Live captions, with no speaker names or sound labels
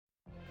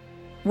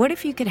What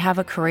if you could have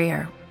a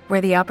career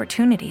where the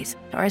opportunities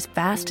are as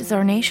vast as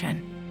our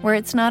nation, where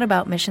it's not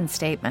about mission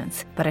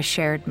statements, but a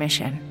shared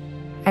mission?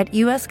 At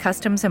U.S.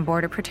 Customs and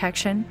Border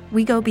Protection,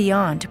 we go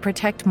beyond to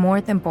protect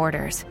more than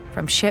borders.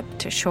 From ship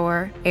to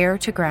shore, air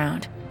to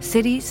ground,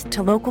 cities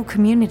to local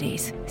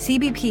communities,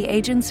 CBP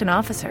agents and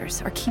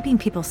officers are keeping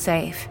people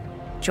safe.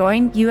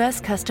 Join U.S.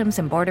 Customs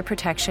and Border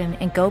Protection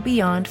and go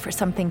beyond for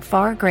something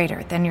far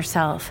greater than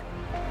yourself.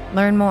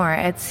 Learn more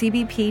at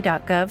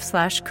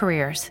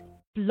cbp.gov/careers.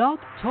 Blog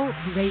Talk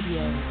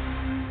Radio.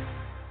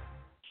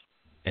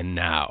 And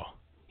now,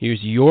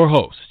 here's your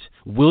host,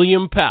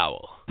 William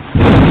Powell,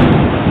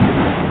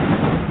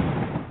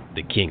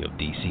 the king of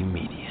DC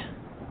Media.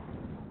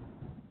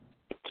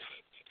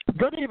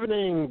 Good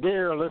evening,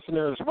 dear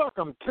listeners.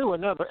 Welcome to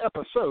another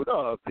episode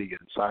of the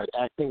Inside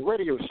Acting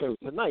Radio Show.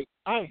 Tonight,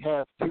 I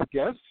have two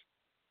guests.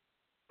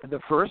 The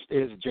first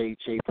is Jay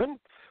Chapin,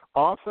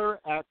 author,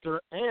 actor,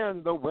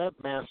 and the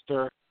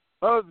webmaster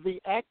of the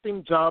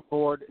acting job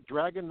board,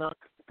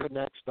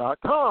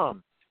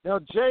 DragonukConnects.com. Now,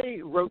 Jay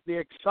wrote the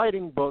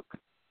exciting book,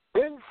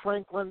 Ben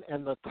Franklin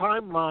and the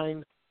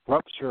Timeline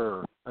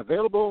Rupture,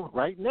 available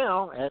right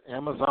now at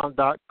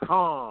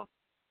Amazon.com.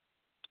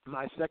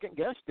 My second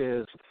guest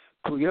is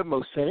Pooya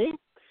Mohseni,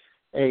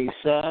 a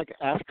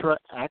SAG-AFTRA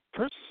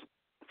actress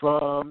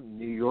from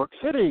New York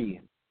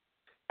City.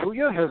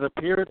 Pooya has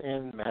appeared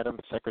in Madam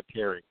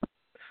Secretary.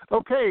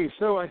 Okay,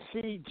 so I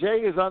see Jay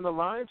is on the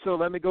line, so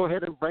let me go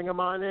ahead and bring him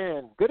on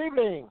in. Good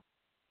evening.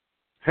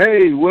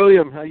 Hey,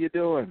 William, how you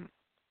doing?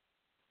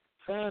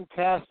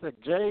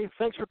 Fantastic, Jay.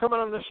 Thanks for coming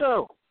on the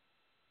show.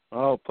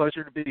 Oh,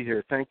 pleasure to be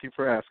here. Thank you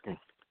for asking.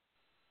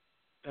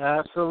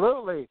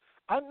 Absolutely.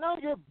 I know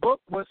your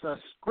book was a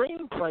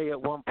screenplay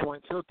at one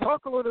point, so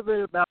talk a little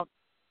bit about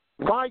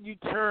why you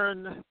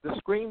turned the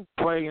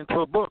screenplay into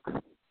a book.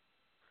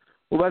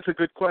 Well, that's a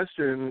good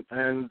question,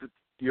 and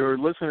your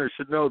listeners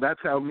should know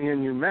that's how me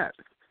and you met.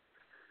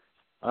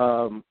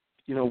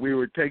 We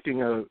were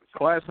taking a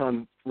class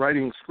on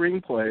writing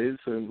screenplays,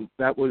 and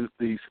that was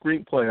the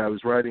screenplay I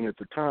was writing at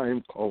the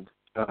time called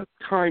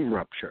Time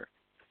Rupture.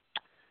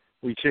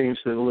 We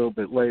changed it a little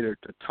bit later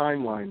to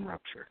Timeline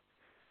Rupture.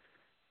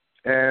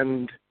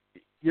 And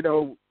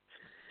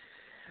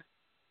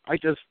I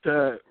just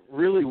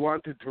really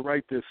wanted to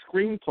write this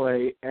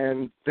screenplay,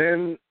 and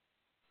then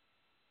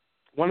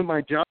one of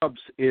my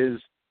jobs is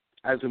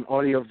as an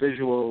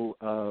audiovisual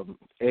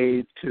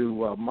aide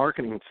to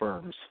marketing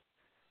firms.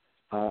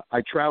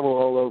 I travel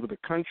all over the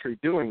country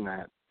doing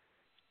that,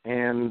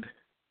 and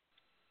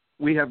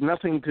we have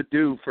nothing to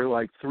do for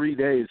like 3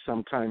 days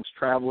sometimes,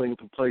 traveling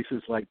to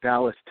places like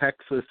Dallas,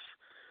 Texas,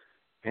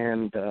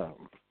 and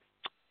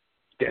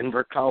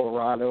Denver,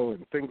 Colorado,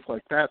 and things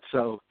like that.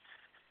 So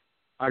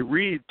I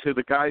read to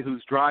the guy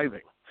who's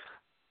driving.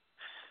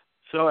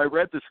 So I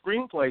read the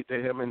screenplay to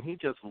him, and he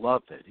just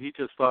loved it. He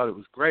just thought it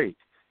was great.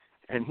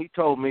 And he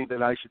told me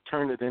that I should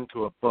turn it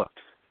into a book.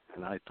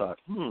 And I thought,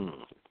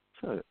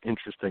 it's an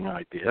interesting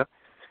idea.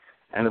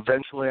 And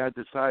eventually I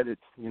decided,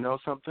 you know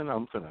something,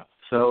 I'm going to.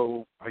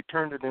 So I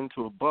turned it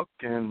into a book,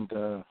 and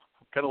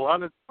got a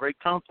lot of great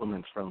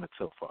compliments from it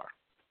so far.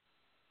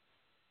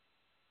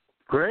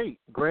 Great.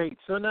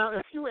 So now,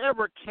 if you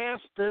ever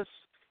cast this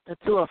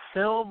into a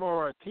film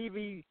or a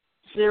TV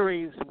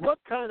series, what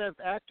kind of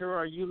actor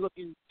are you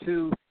looking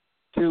to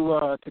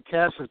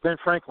cast as Ben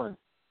Franklin?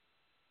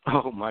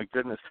 Oh, my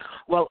goodness.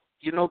 Well,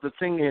 the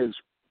thing is,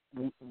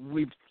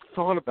 we've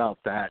thought about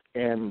that,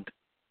 and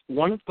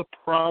one of the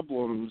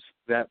problems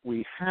that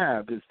we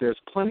have is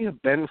there's plenty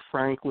of Ben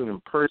Franklin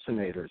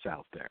impersonators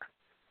out there.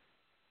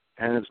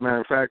 And as a matter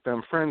of fact,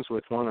 I'm friends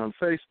with one on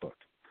Facebook.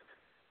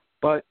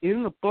 But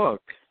in the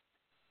book,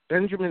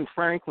 Benjamin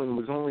Franklin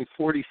was only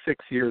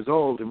 46 years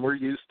old, and we're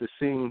used to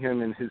seeing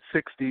him in his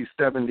 60s,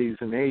 70s,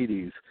 and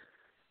 80s,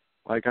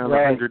 like on a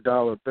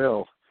 $100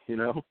 bill,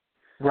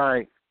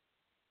 Right.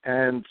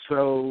 And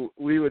so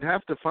we would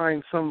have to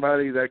find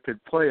somebody that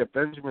could play a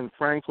Benjamin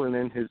Franklin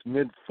in his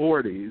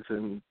mid-40s,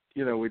 and,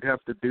 we'd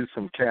have to do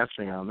some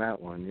casting on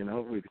that one,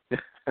 We'd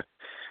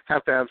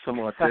have to have some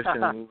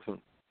auditions.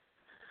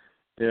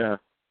 Yeah.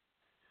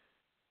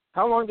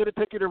 How long did it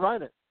take you to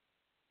write it?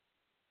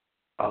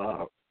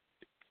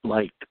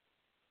 Like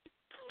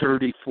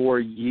 34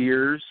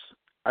 years.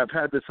 I've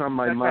had this on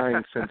my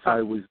mind since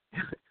I was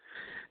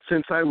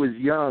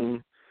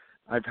young.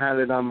 I've had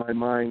it on my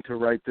mind to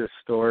write this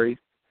story.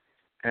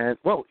 And,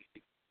 well,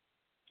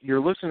 your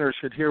listeners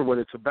should hear what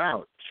it's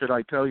about. Should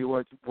I tell you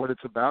what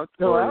it's about?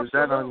 No, or absolutely. Is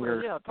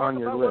that on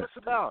your list? What it's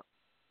about.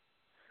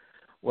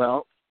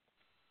 Well,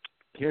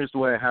 here's the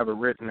way I have it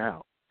written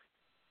out.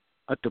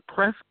 A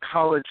depressed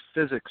college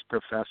physics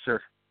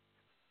professor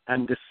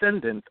and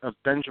descendant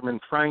of Benjamin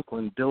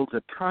Franklin builds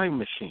a time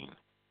machine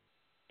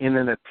in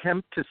an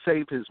attempt to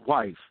save his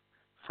wife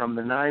from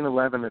the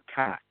 9/11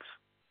 attacks.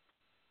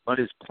 But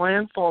his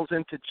plan falls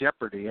into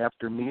jeopardy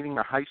after meeting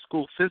a high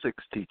school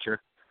physics teacher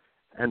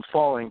and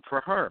falling for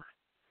her.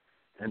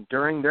 And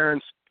during their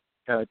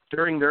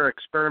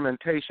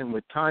experimentation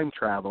with time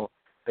travel,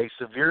 they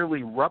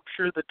severely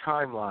rupture the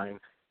timeline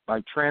by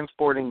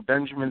transporting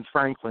Benjamin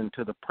Franklin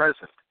to the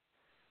present,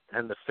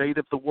 and the fate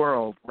of the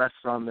world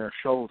rests on their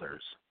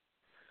shoulders.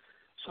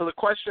 So the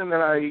question that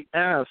I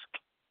ask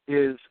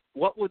is,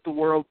 what would the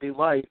world be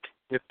like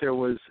if there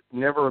was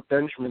never a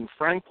Benjamin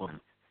Franklin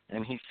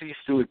and he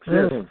ceased to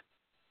exist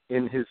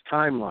in his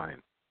timeline?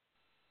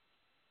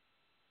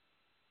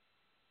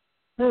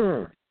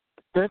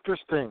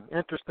 Interesting.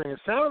 It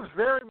sounds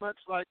very much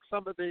like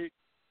some of the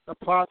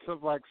plots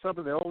of like some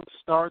of the old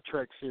Star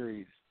Trek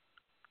series.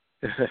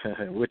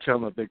 Which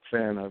I'm a big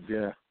fan of,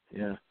 yeah.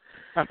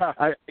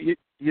 I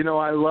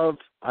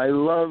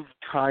love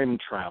time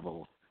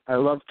travel. I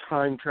love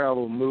time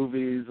travel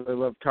movies. I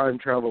love time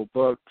travel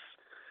books.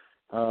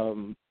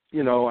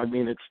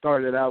 It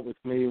started out with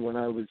me when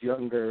I was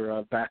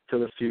younger, Back to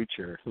the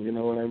Future, you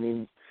know what I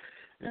mean?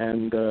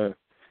 And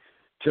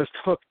just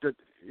hooked at,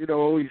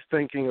 always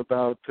thinking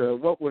about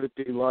what would it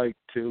be like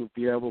to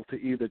be able to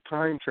either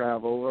time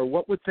travel, or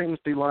what would things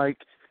be like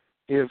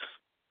if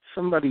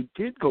somebody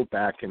did go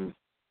back and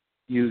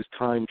use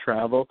time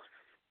travel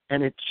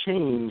and it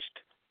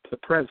changed the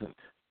present.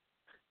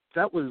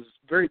 That was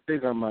very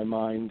big on my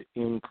mind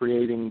in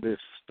creating this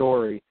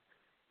story.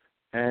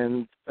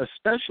 And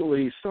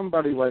especially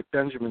somebody like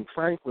Benjamin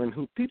Franklin,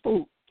 who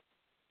people,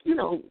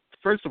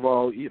 first of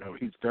all,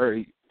 he's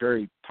very,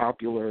 very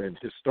popular in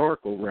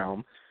historical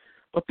realm,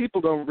 but people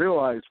don't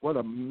realize what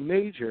a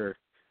major,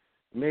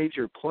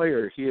 major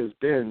player he has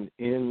been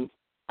in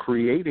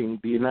creating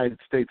the United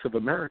States of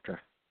America.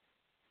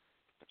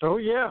 Oh,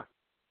 yeah.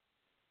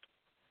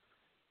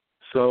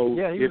 So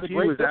yeah, if he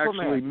was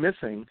diplomat. actually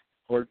missing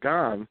or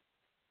gone,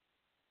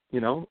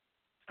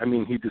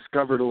 he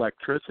discovered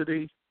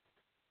electricity.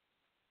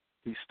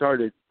 He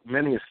started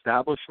many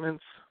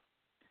establishments.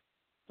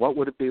 What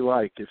would it be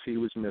like if he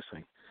was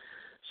missing?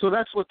 So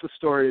that's what the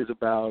story is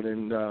about.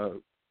 And,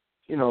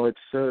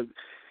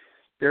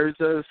 there's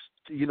a,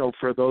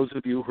 for those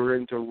of you who are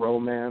into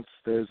romance,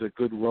 there's a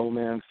good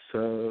romance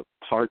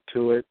part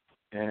to it.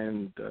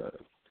 And,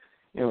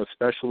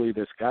 especially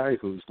this guy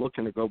who's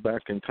looking to go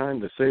back in time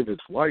to save his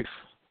wife,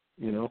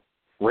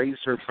 raise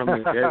her from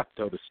the dead,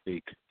 so to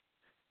speak.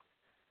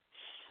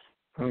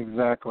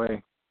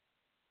 Exactly.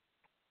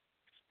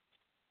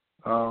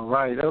 All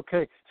right.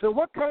 Okay. So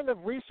what kind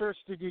of research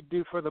did you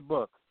do for the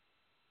book?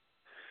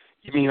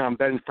 You mean on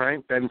Ben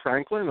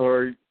Franklin,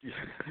 or?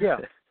 Yeah.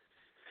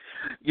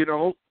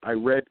 I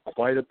read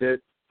quite a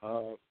bit.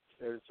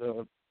 There's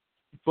a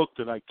book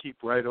that I keep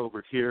right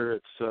over here.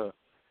 It's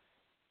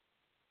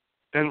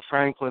Ben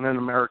Franklin and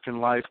American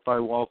Life by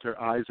Walter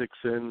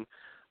Isaacson.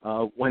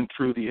 Went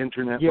through the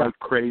internet like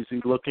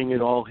crazy, looking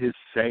at all his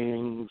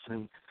sayings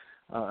and,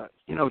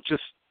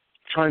 just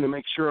trying to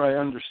make sure I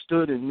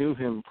understood and knew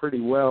him pretty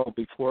well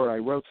before I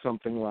wrote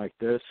something like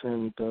this.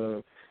 And,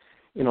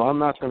 I'm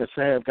not going to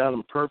say I've got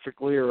him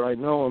perfectly or I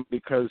know him,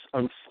 because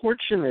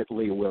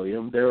unfortunately,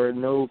 William, there are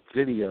no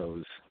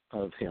videos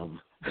of him.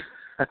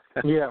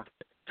 Yeah.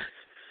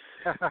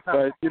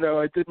 But,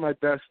 I did my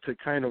best to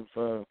kind of,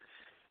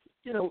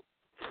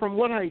 from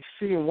what I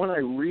see and what I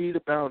read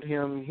about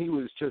him, he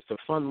was just a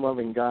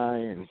fun-loving guy,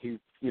 and he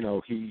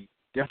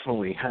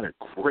definitely had a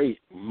great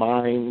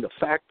mind. The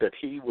fact that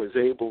he was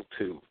able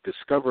to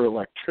discover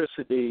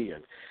electricity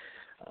and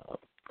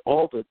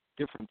all the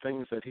different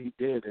things that he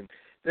did. And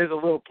there's a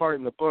little part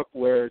in the book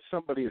where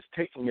somebody is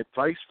taking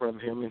advice from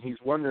him, and he's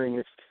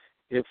wondering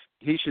if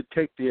he should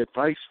take the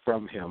advice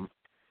from him.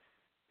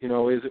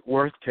 Is it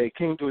worth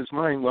taking? To his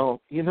mind,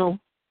 well,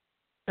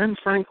 Ben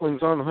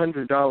Franklin's on a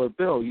 $100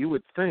 bill. You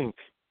would think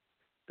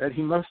that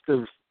he must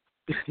have,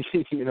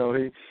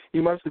 he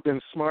must have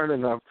been smart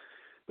enough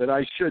that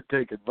I should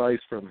take advice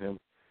from him,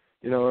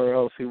 or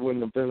else he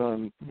wouldn't have been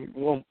on the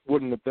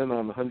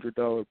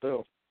 $100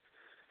 bill.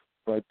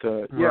 But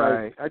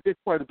right. I did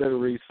quite a bit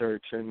of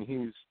research, and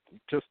he's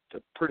just a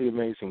pretty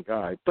amazing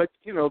guy. But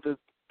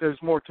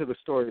there's more to the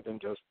story than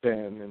just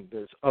Ben, and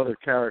there's other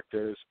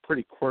characters,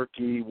 pretty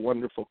quirky,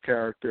 wonderful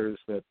characters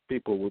that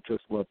people would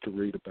just love to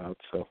read about.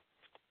 So.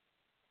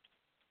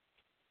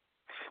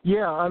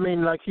 Yeah,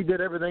 like he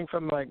did everything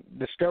from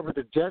discover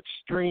the jet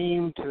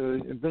stream to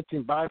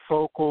inventing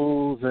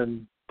bifocals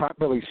and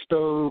potbelly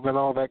stove and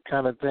all that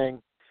kind of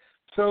thing.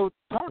 So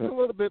talk a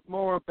little bit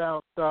more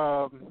about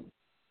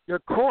your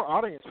core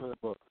audience for the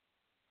book.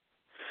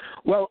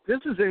 Well, this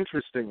is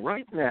interesting.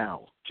 Right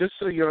now, just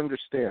so you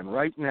understand,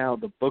 right now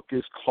the book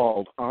is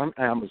called on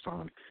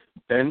Amazon,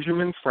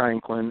 Benjamin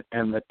Franklin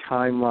and the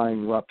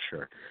Timeline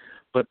Rupture.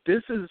 But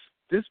this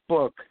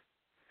book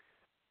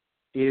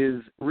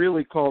is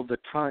really called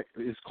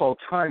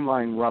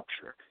Timeline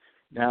Rupture.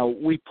 Now,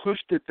 we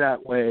pushed it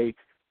that way,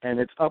 and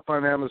it's up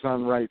on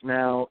Amazon right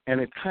now,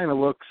 and it kind of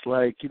looks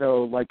like,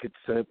 like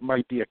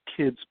might be a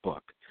kid's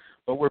book.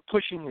 But we're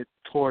pushing it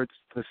towards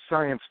the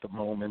science the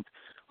moment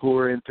who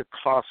are into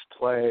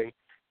cosplay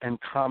and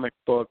comic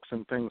books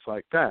and things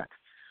like that.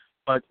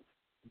 But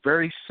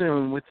very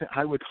soon,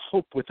 I would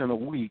hope within a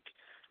week,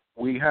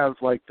 we have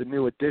the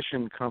new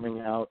edition coming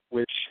out,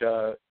 which,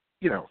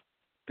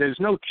 there's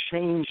no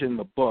change in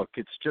the book.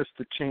 It's just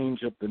the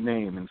change of the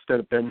name. Instead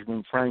of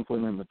Benjamin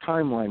Franklin and the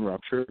Timeline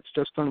Rupture, it's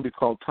just going to be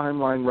called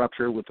Timeline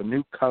Rupture with a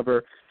new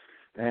cover.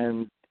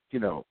 And,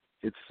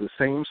 it's the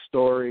same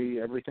story.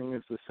 Everything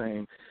is the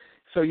same.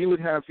 So you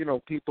would have,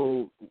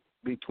 people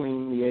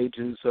between the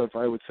ages of,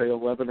 I would say,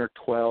 11 or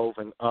 12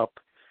 and up,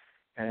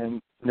 and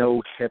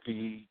no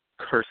heavy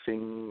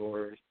cursing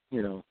or,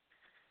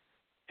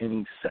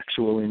 any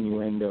sexual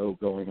innuendo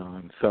going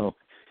on. So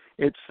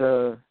it's,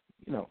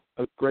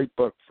 a great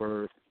book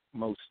for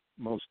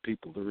most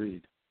people to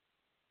read.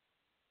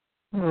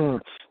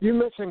 You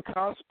mentioned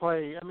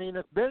cosplay. I mean,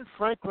 if Ben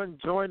Franklin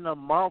joined the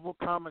Marvel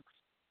Comics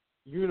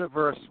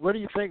universe, what do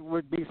you think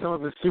would be some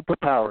of his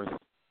superpowers?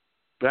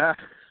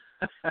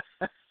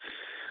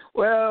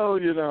 Well,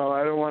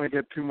 I don't want to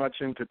get too much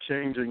into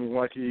changing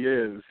what he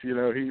is.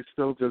 He's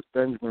still just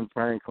Benjamin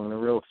Franklin, a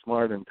real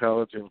smart,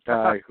 intelligent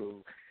guy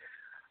who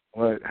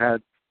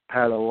had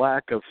a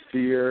lack of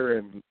fear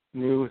and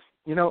knew.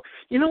 You know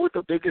what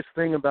the biggest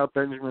thing about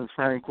Benjamin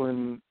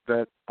Franklin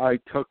that I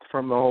took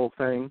from the whole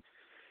thing,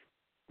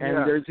 and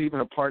there's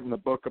even a part in the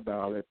book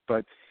about it,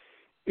 but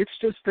it's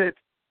just that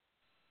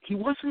he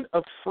wasn't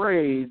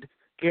afraid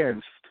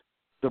against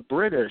the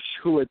British,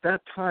 who at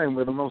that time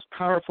were the most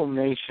powerful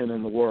nation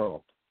in the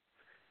world.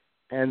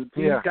 And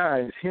these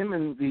guys, him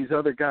and these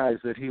other guys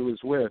that he was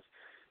with,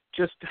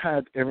 just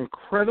had an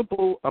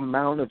incredible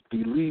amount of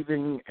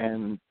believing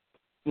and,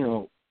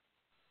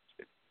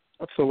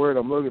 what's the word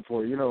I'm looking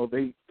for?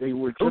 They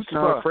were just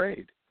not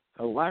afraid,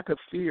 a lack of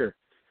fear.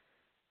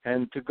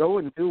 And to go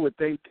and do what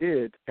they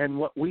did and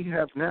what we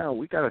have now,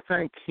 we got to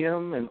thank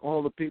him and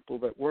all the people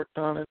that worked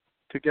on it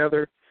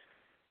together.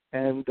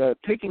 And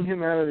taking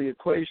him out of the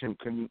equation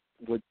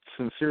would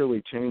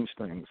sincerely change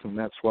things, and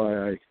that's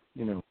why I,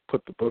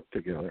 put the book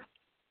together.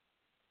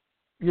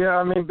 Yeah,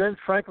 I mean, Ben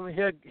Franklin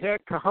had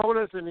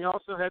cojones, and he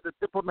also had the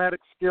diplomatic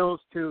skills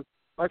to,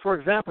 like, for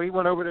example, he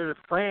went over there to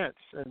France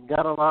and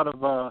got a lot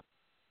of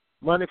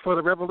money for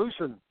the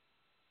revolution.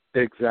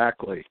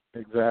 Exactly.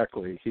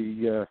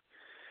 He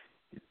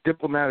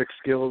diplomatic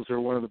skills are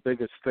one of the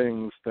biggest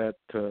things that,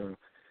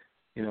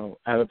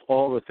 out of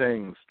all the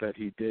things that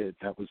he did,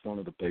 that was one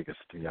of the biggest,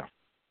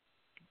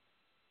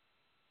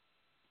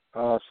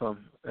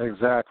 Awesome.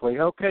 Exactly.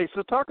 Okay,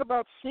 so talk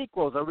about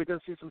sequels. Are we going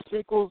to see some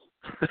sequels?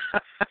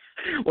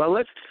 Well,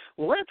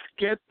 let's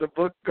get the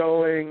book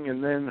going,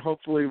 and then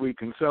hopefully we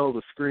can sell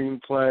the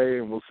screenplay,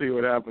 and we'll see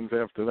what happens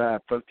after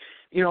that. But,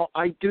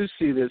 I do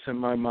see this in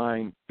my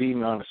mind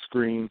being on a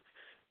screen,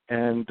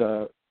 and,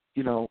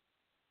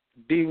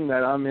 being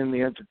that I'm in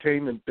the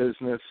entertainment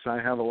business, I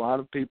have a lot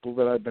of people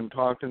that I've been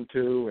talking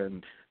to,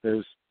 and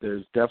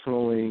there's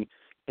definitely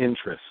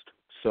interest.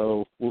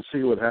 So we'll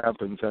see what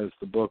happens as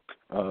the book,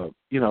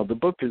 the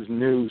book is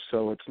new,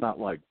 so it's not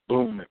like,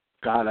 boom, it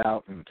got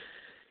out and,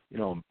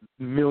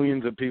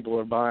 millions of people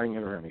are buying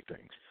it or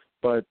anything.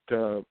 But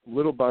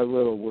little by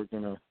little, we're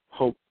going to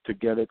hope to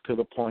get it to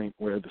the point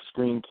where the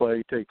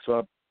screenplay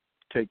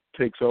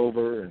takes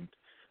over, and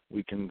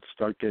we can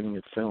start getting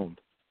it filmed.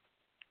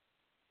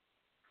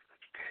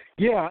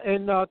 Yeah,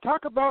 and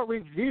talk about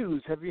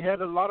reviews. Have you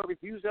had a lot of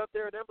reviews out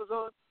there at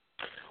Amazon?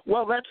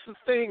 Well, that's the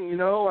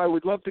thing, I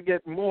would love to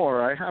get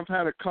more. I have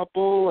had a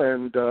couple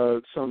and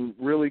some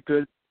really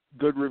good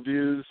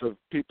reviews of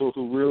people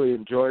who really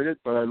enjoyed it,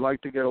 but I'd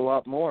like to get a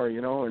lot more,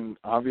 and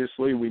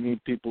obviously we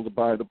need people to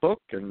buy the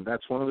book, and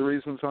that's one of the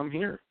reasons I'm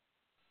here.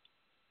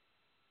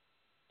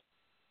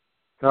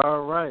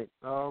 All right.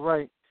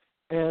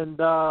 And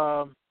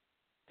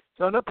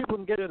so I know people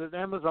can get it at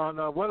Amazon.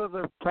 What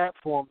other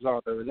platforms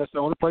are there? Is that the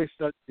only place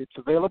that it's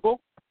available?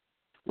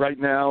 Right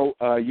now,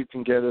 you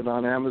can get it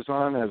on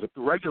Amazon. As a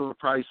regular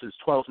price is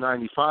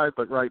 $12.95,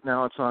 but right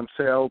now it's on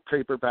sale,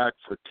 paperback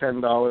for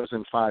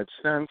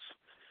 $10.05,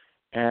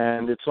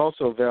 and it's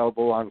also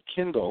available on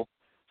Kindle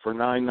for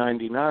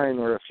 $9.99.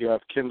 Or if you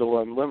have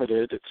Kindle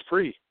Unlimited, it's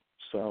free.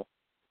 So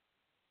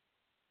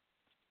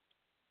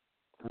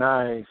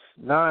nice,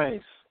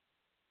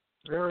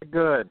 very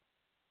good.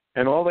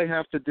 And all they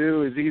have to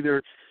do is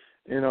either,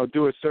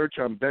 do a search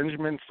on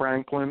Benjamin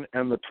Franklin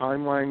and the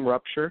Timeline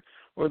Rupture,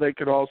 or they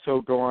could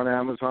also go on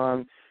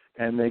Amazon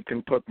and they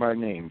can put my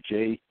name,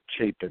 Jay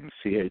Chapin,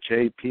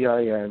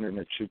 Chapin, and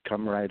it should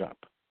come right up.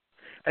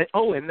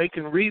 And they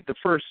can read the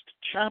first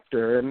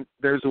chapter, and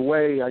there's a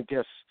way, I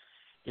guess,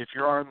 if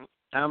you're on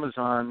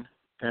Amazon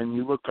and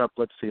you look up,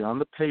 let's see, on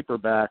the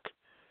paperback,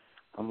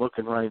 I'm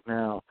looking right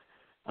now,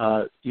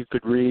 you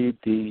could read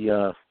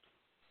the,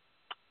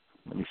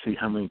 let me see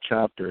how many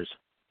chapters.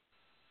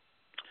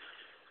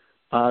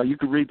 You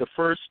could read the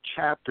first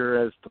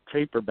chapter as the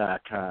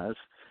paperback has,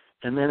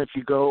 and then if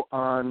you go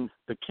on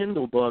the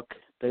Kindle book,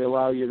 they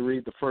allow you to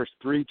read the first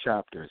 3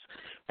 chapters.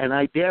 And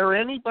I dare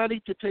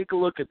anybody to take a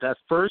look at that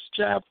first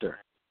chapter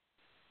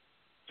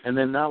and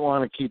then not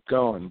want to keep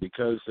going,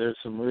 because there's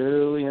some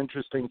really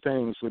interesting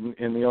things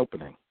in the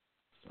opening.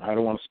 I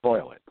don't want to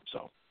spoil it,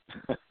 so.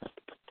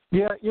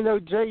 Yeah,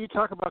 Jay, you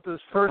talk about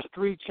those first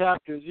 3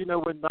 chapters.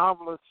 When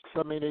novelists,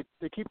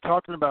 they keep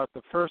talking about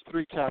the first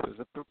 3 chapters,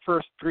 the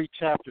first 3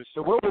 chapters.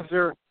 So what was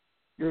your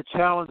your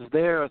challenge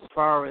there as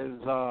far as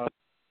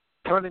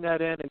turning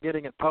that in and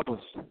getting it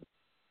published?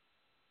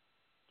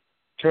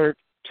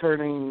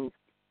 Turning,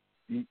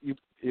 if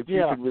you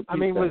could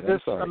repeat was that,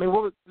 this? I'm sorry.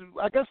 What was,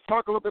 I guess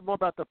talk a little bit more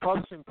about the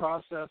publishing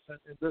process and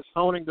just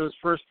honing those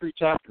first 3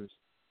 chapters.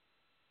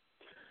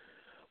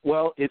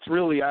 Well, it's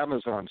really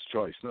Amazon's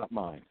choice, not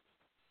mine.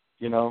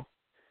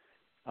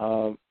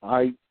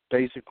 I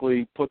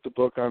basically put the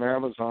book on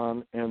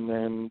Amazon, and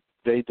then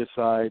they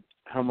decide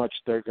how much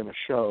they're going to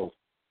show.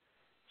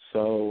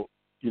 So,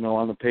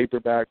 on the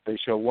paperback, they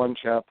show 1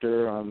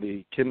 chapter. On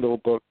the Kindle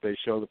book, they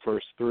show the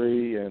first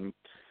 3. And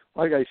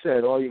like I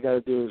said, all you got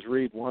to do is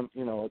read one,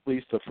 at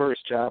least the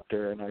first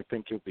chapter, and I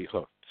think you'll be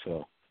hooked.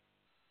 So,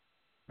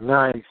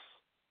 nice.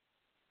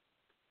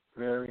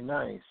 Very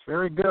nice.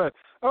 Very good.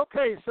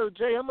 Okay, so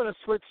Jay, I'm going to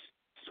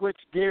switch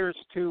gears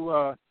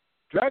to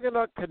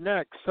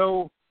DragonukConnects.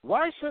 So,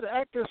 why should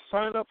actors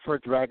sign up for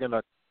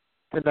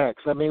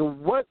DragonukConnects? I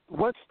mean,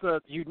 what's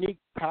the unique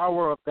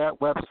power of that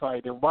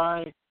website, and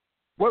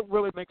what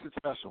really makes it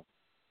special?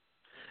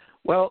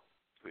 Well,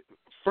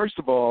 first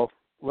of all,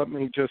 let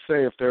me just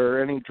say, if there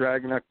are any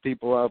Dragonuc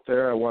people out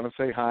there, I want to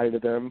say hi to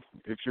them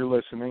if you're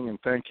listening, and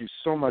thank you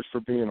so much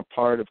for being a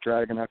part of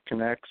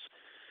DragonukConnects.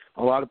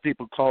 A lot of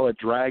people call it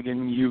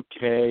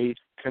DragonukConnects.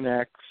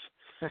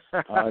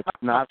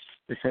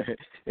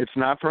 It's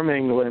not from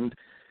England.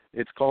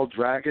 It's called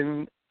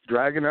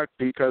Dragonuk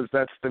because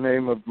that's the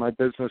name of my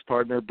business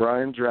partner,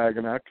 Brian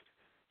Dragonuk,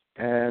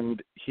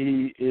 and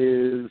he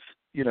is,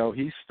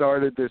 he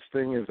started this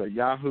thing as a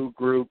Yahoo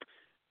group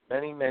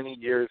many, many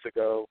years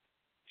ago.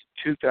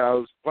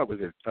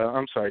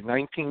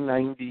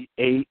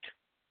 1998,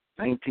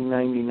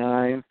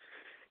 1999.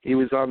 He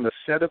was on the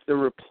set of The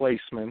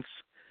Replacements,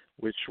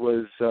 which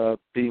was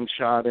being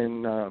shot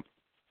in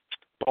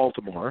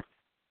Baltimore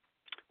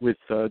with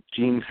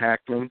Gene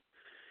Hackman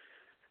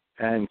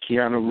and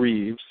Keanu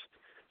Reeves.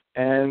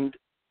 And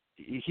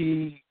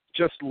he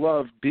just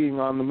loved being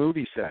on the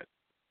movie set.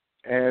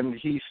 And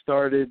he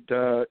started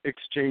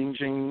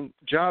exchanging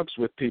jobs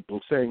with people,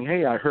 saying,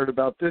 hey, I heard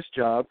about this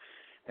job.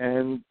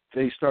 And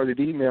they started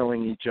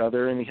emailing each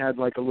other, and he had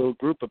like a little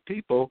group of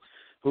people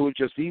who would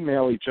just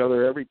email each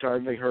other every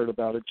time they heard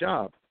about a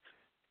job.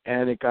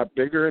 And it got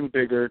bigger and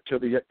bigger to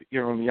the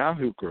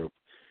Yahoo group.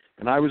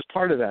 And I was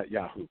part of that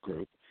Yahoo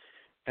group.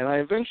 And I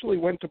eventually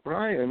went to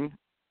Brian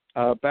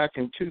back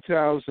in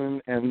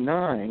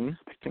 2009,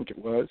 I think it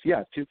was.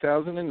 Yeah,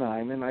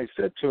 2009. And I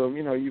said to him,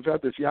 you've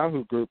had this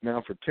Yahoo group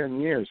now for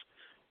 10 years.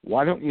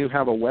 Why don't you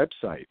have a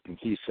website? And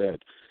he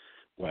said,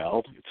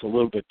 well, it's a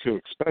little bit too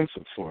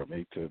expensive for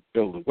me to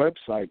build a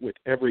website with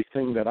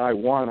everything that I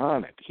want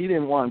on it. He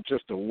didn't want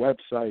just a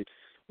website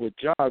with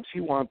jobs.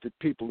 He wanted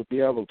people to be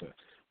able to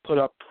put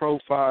up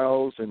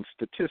profiles and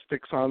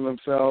statistics on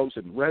themselves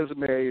and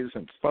resumes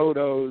and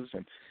photos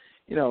and,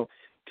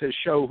 to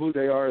show who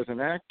they are as an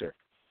actor.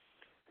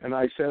 And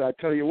I said, I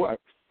tell you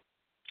what,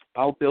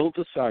 I'll build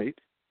a site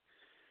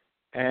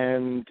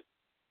and,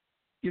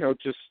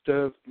 just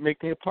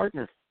make me a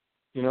partner,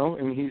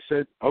 And he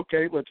said,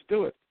 okay, let's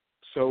do it.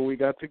 So we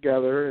got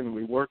together and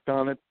we worked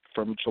on it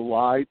from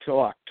July till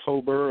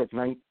October of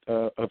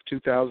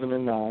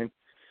 2009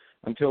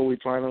 until we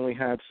finally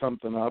had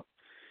something up.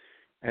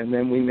 And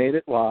then we made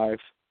it live.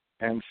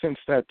 And since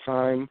that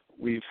time,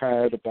 we've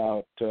had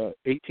about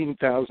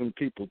 18,000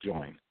 people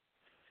join.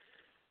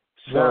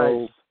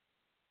 So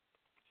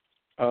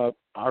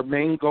our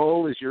main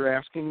goal, as you're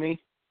asking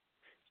me,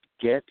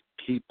 get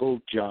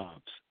people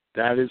jobs.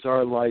 That is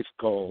our life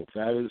goal.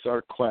 That is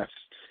our quest.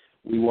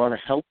 We want to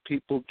help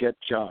people get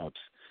jobs.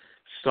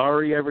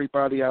 Sorry,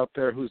 everybody out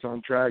there who's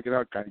on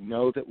Dragonuk. I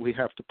know that we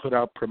have to put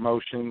out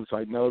promotions.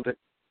 I know that,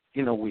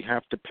 we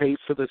have to pay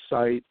for the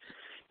site.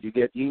 You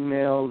get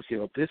emails,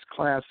 this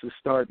class is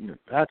starting, and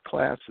that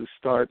class is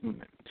starting.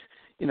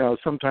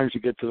 Sometimes you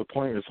get to the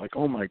point where it's like,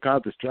 oh, my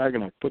God, this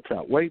Dragonuk puts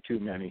out way too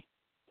many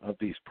of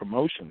these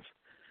promotions.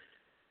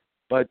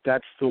 But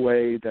that's the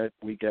way that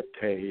we get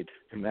paid,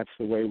 and that's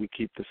the way we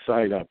keep the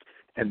site up,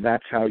 and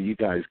that's how you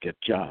guys get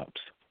jobs.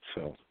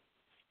 So.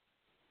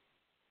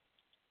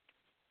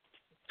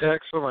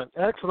 Excellent.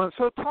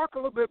 So talk a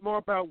little bit more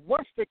about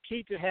what's the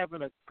key to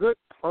having a good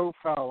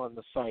profile on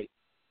the site.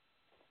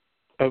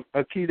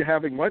 A key to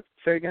having what?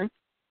 Say again?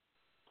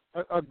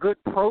 A good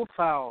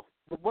profile.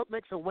 What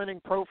makes a winning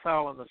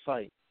profile on the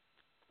site?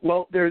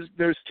 Well, there's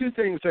 2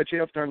 things that you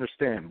have to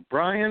understand.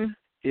 Brian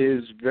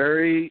is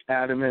very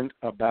adamant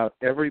about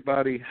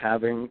everybody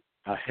having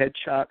a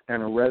headshot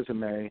and a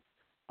resume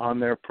on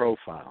their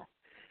profile.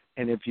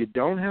 And if you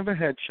don't have a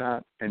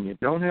headshot and you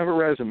don't have a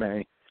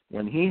resume,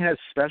 when he has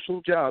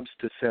special jobs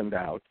to send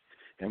out,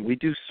 and we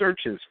do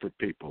searches for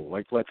people,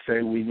 like let's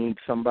say we need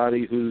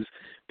somebody who's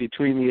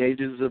between the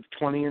ages of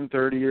 20 and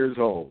 30 years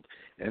old,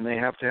 and they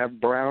have to have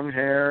brown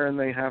hair and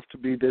they have to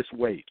be this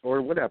weight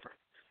or whatever.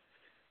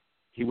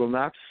 He will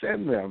not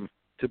send them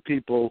to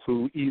people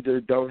who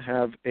either don't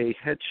have a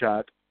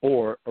headshot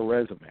or a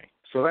resume.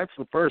 So that's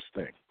the first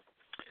thing.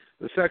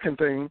 The second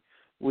thing,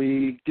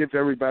 We give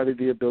everybody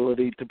the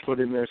ability to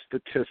put in their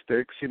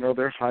statistics,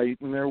 their height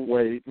and their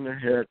weight and their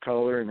hair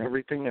color and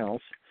everything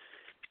else.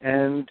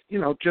 And,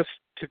 just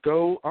to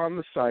go on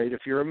the site,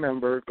 if you're a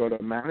member, go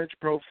to Manage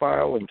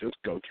Profile and just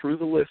go through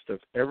the list of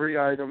every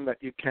item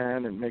that you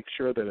can and make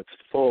sure that it's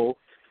full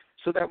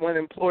so that when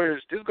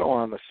employers do go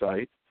on the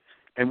site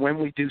and when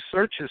we do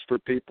searches for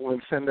people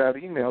and send out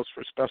emails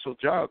for special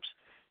jobs,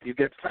 you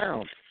get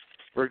found.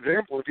 For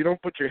example, if you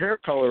don't put your hair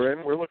color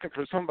in, we're looking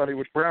for somebody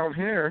with brown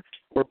hair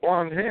or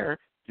blonde hair,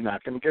 you're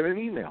not going to get an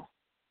email.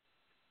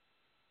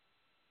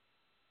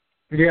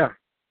 Yeah,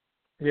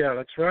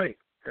 that's right.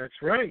 That's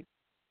right.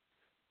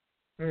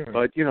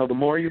 But, the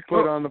more you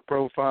put on the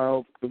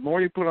profile, the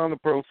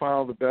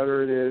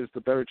better it is,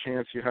 the better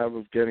chance you have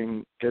of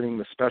getting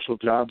the special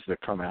jobs that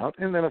come out.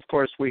 And then, of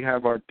course, we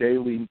have our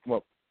daily,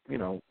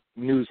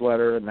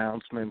 newsletter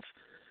announcements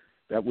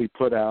that we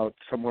put out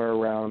somewhere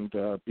around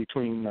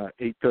between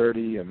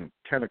 8:30 and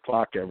 10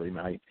 o'clock every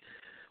night,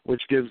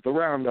 which gives the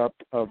roundup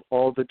of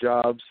all the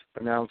jobs,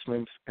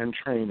 announcements, and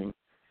training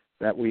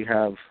that we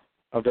have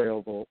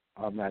available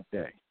on that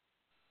day.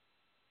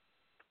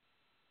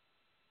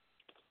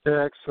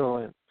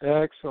 Excellent.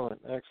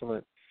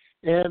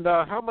 And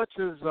how much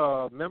is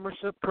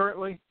membership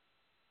currently?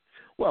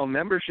 Well,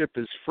 membership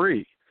is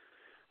free.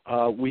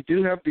 We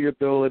do have the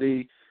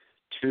ability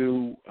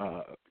to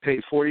pay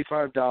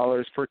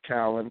 $45 for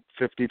talent,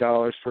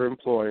 $50 for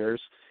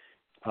employers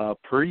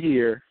per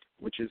year,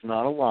 which is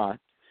not a lot,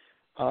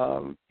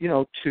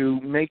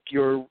 to make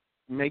your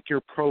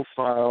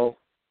profile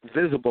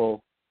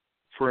visible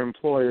for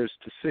employers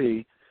to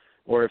see,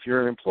 or if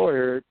you're an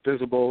employer,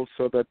 visible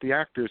so that the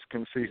actors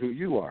can see who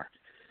you are.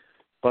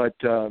 But,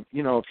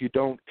 if you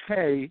don't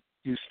pay,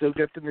 you still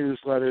get the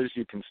newsletters.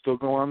 You can still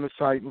go on the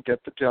site and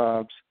get the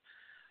jobs.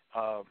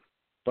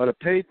 But a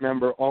paid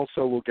member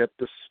also will get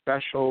the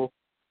special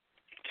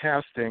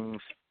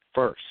castings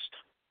first.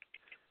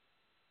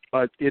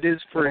 But it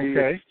is free.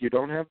 Okay. If you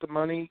don't have the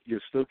money, you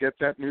still get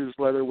that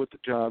newsletter with the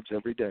jobs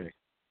every day.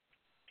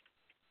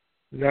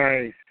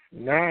 Nice.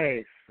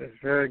 That's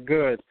very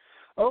good.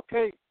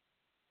 Okay,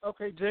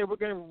 Jay, we're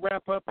going to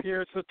wrap up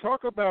here. So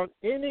talk about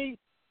any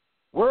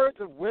words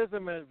of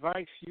wisdom and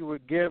advice you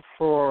would give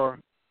for,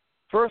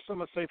 first I'm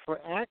going to say for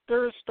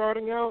actors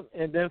starting out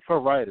and then for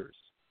writers.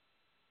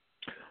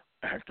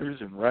 Actors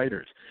and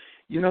writers.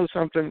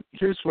 Something,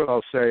 here's what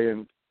I'll say,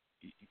 and,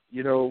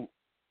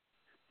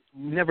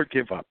 never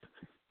give up.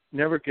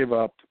 Never give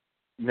up.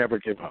 Never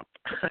give up.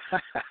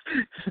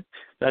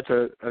 That's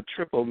a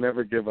triple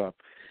never give up.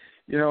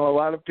 A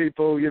lot of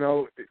people,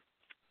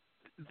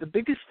 the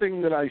biggest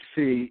thing that I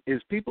see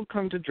is people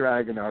come to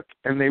Dragonuk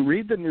and they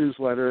read the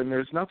newsletter and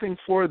there's nothing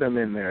for them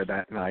in there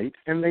that night,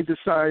 and they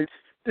decide,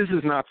 this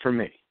is not for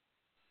me.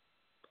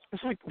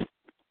 It's like,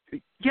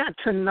 yeah,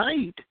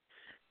 tonight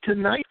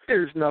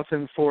there's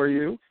nothing for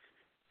you,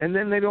 and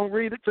then they don't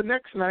read it the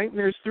next night and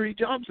there's 3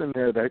 jobs in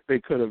there that they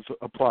could have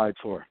applied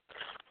for.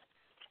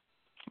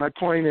 My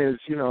point is,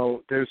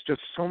 there's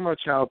just so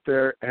much out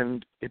there,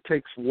 and it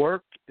takes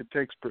work, it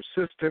takes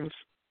persistence,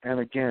 and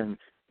again,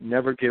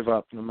 never give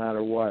up no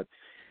matter what.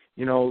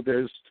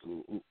 There's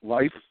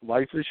life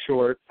is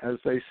short, as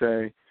they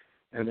say,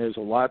 and there's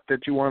a lot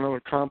that you want to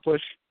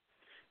accomplish.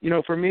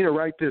 For me to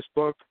write this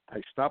book,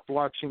 I stopped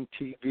watching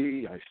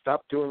TV. I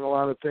stopped doing a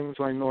lot of things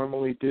I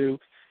normally do.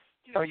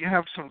 You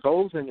have some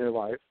goals in your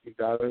life. You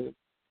gotta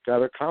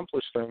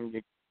accomplish them.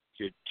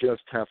 You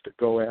just have to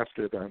go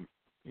after them.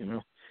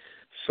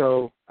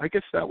 So I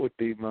guess that would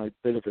be my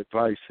bit of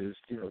advice: is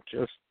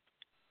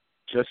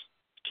just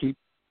keep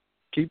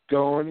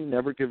going,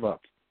 never give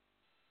up.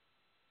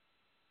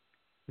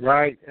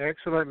 Right,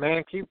 excellent,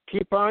 man.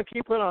 Keep on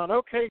keeping on.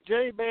 Okay,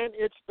 Jay, man,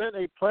 it's been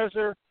a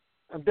pleasure.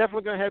 I'm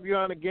definitely going to have you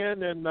on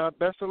again, and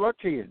best of luck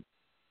to you.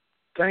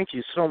 Thank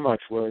you so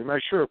much, William. I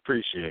sure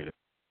appreciate it.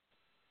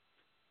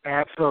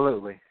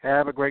 Absolutely.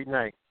 Have a great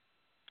night.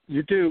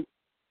 You too.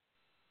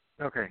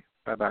 Okay,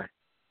 bye-bye.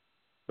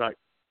 Bye.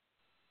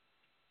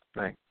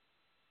 Bye.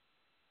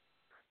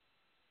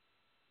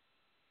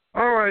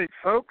 All right,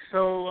 folks,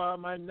 so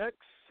my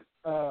next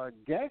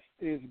guest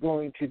is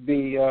going to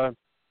be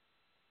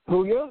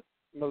Pooya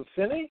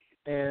Mohseni,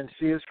 and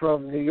she is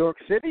from New York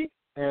City.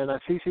 And I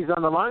see she's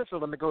on the line, so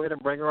let me go ahead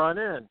and bring her on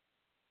in.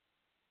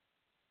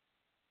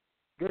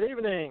 Good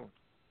evening.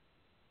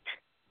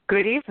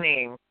 Good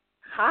evening.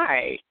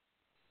 Hi.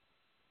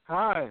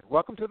 Hi.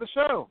 Welcome to the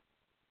show.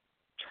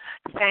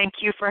 Thank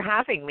you for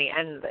having me.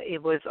 And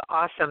it was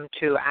awesome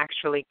to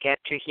actually get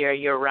to hear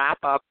your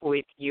wrap-up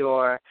with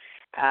your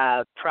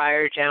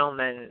prior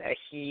gentleman.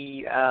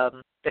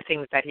 The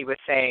things that he was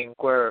saying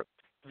were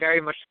very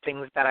much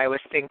things that I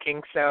was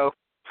thinking. So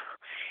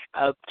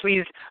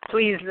please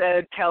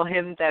tell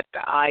him that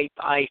I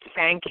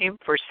thank him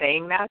for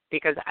saying that,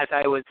 because as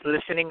I was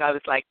listening, I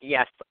was like,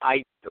 yes,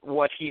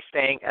 what he's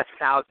saying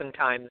 1,000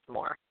 times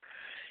more.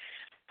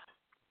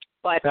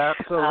 But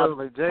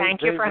absolutely,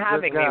 thank you for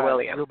having me,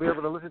 William. You'll be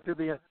able to listen to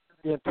the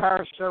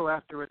entire show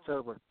after it's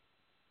over.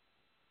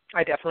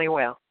 I definitely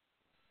will.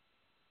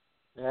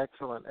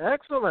 Excellent.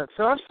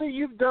 So I see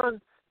you've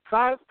done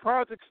 5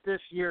 projects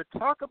this year.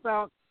 Talk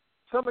about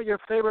some of your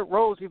favorite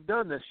roles you've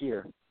done this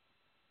year.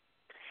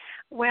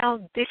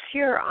 Well, this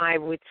year I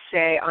would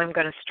say I'm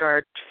going to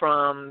start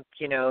from,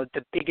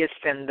 the biggest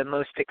and the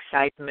most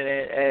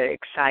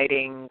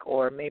exciting,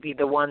 or maybe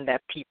the one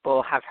that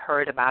people have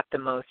heard about the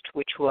most,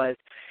 which was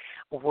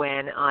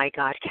when I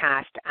got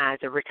cast as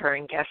a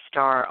recurring guest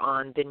star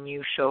on the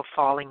new show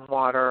Falling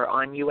Water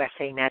on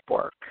USA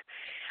Network.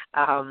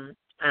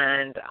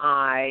 And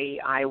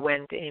I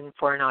went in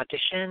for an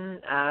audition.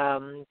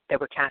 There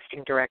were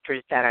casting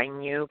directors that I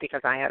knew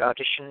because I had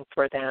auditioned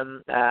for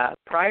them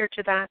prior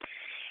to that.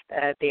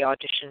 They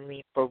auditioned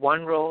me for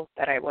one role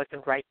that I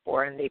wasn't right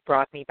for, and they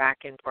brought me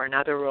back in for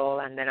another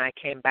role, and then I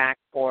came back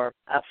for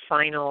a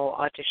final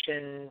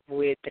audition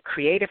with the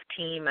creative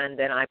team, and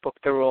then I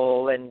booked the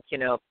role, and,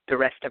 the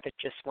rest of it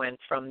just went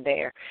from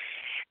there.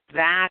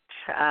 That,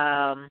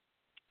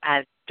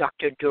 as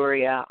Dr.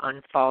 Duria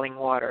on Falling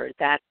Water,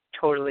 that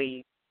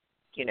totally,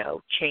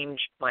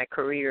 changed my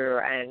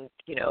career, and,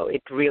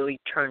 it really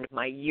turned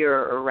my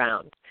year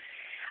around.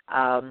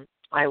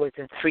 I was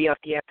in 3 of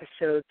the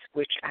episodes,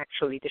 which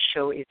actually the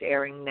show is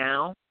airing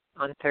now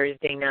on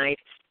Thursday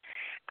nights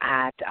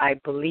at, I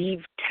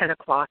believe, 10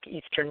 o'clock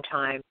Eastern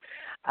Time.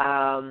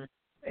 Now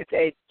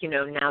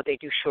they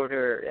do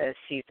shorter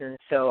seasons,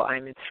 so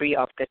I'm in 3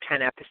 of the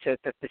 10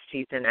 episodes of the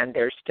season, and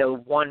there's still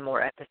 1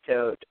 more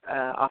episode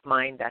of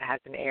mine that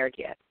hasn't aired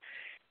yet.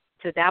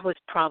 So that was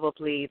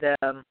probably the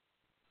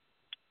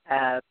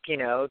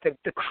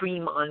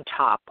cream on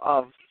top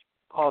of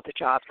all the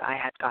jobs I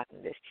had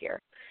gotten this year.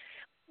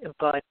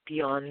 But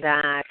beyond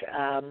that,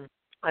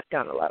 I've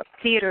done a lot of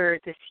theater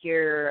this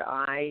year.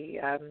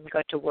 I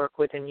got to work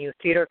with a new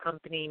theater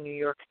company in New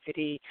York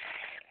City.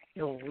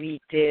 We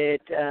did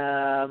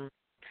a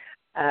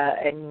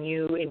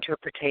new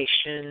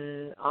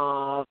interpretation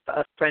of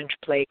a French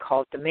play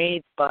called The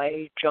Maid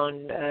by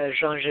Jean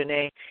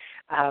Genet.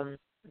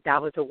 That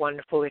was a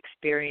wonderful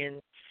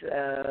experience,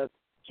 to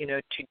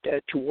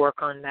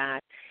work on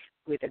that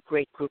with a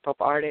great group of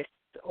artists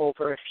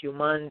over a few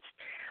months.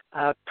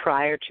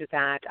 Prior to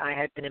that, I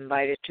had been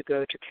invited to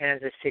go to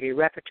Kansas City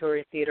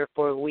Repertory Theater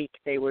for a week.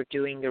 They were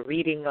doing the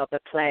reading of a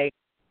play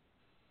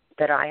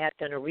that I had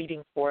done a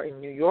reading for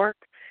in New York.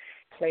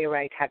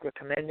 Playwright had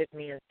recommended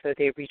me, and so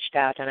they reached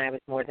out, and I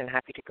was more than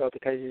happy to go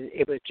because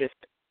it was just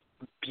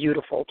a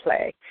beautiful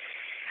play.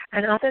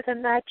 And other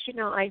than that,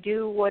 I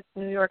do what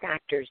New York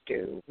actors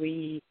do.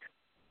 We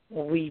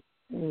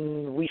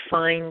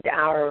find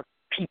our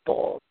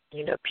people,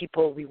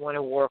 people we want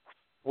to work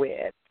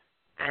with,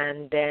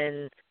 and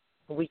then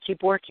we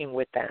keep working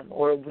with them,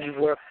 or we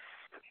work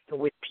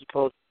with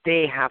people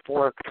they have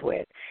worked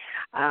with.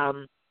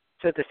 So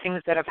the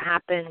things that have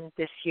happened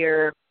this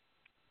year,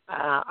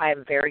 I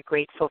am very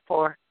grateful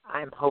for.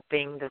 I'm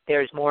hoping that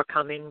there's more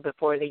coming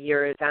before the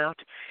year is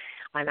out.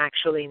 I'm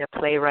actually in a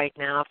play right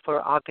now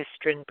for August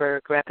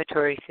Strindberg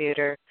Repertory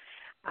Theater.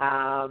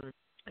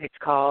 It's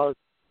called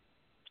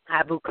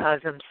Abu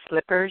Qasim's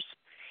Slippers,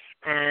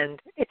 and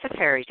it's a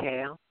fairy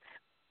tale.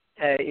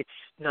 It's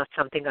not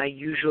something I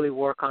usually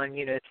work on.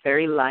 It's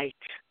very light.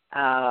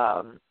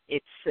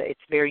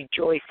 It's very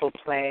joyful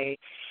play.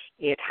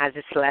 It has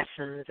its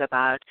lessons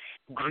about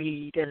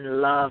greed and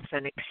love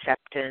and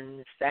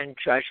acceptance and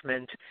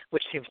judgment,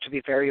 which seems to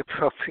be very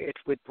appropriate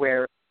with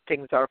where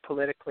things are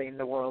politically in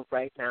the world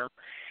right now.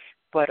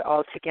 But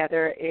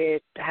altogether,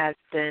 it has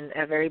been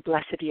a very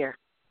blessed year.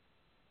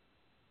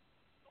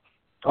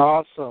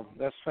 Awesome.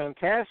 That's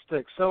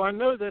fantastic. So I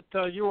know that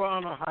you were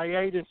on a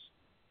hiatus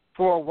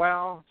for a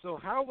while. So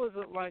how was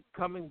it like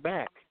coming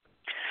back?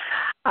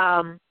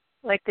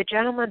 Like the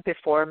gentleman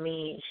before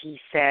me, he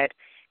said,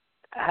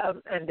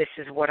 and this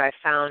is what I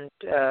found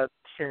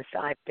since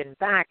I've been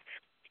back,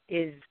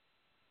 is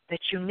that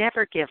you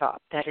never give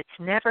up, that it's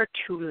never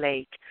too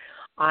late.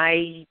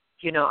 I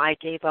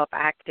gave up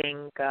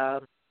acting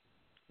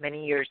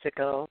many years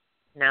ago.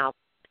 Now,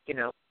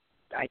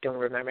 I don't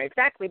remember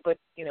exactly, but,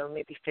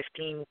 maybe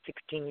 15,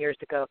 16 years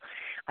ago.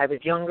 I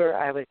was younger.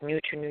 I was new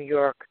to New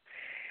York.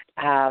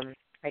 I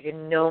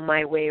didn't know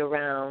my way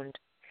around.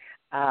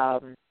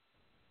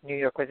 New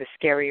York was a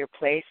scarier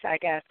place, I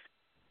guess.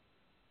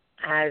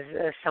 As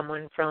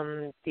someone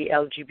from the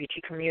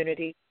LGBT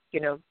community,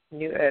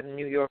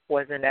 New York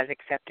wasn't as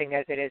accepting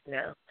as it is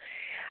now.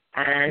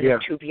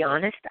 And to be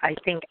honest, I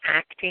think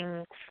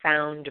acting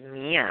found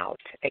me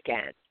out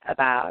again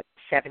about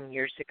 7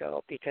 years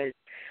ago, because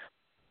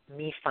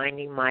me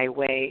finding my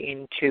way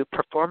into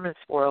performance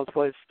world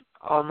was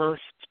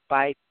almost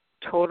by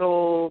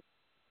total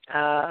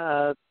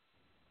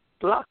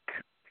luck.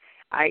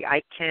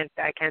 I can't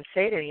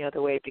say it any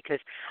other way, because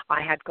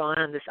I had gone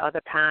on this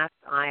other path.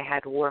 I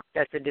had worked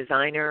as a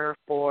designer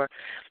for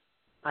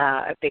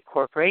a big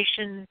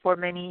corporation for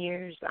many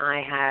years.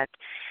 I had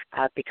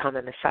become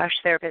a massage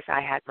therapist. I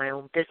had my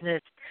own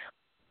business.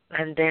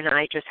 And then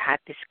I just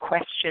had this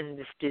question,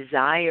 this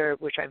desire,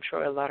 which I'm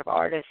sure a lot of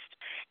artists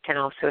can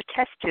also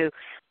attest to,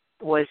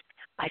 was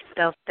I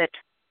felt that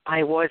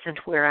I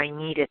wasn't where I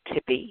needed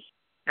to be.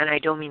 And I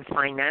don't mean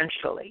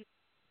financially,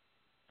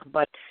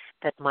 but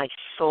that my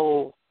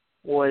soul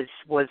was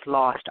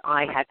lost.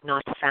 I had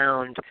not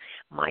found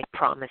my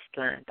promised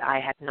land. I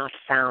had not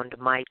found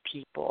my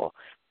people,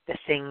 the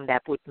thing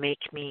that would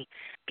make me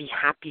be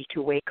happy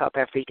to wake up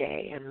every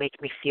day and make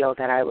me feel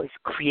that I was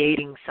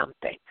creating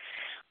something.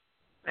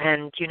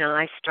 And,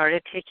 I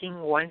started taking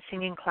one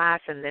singing class,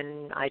 and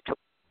then I took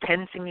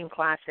 10 singing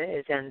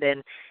classes, and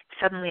then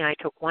suddenly I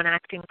took one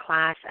acting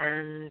class,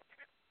 and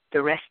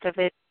the rest of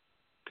it,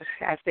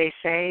 as they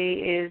say,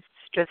 is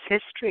just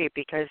history,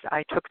 because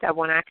I took that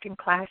one acting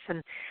class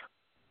and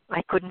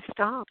I couldn't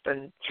stop.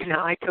 And,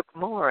 I took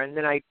more, and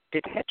then I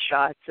did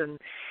headshots, and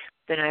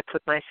then I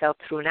put myself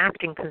through an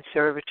acting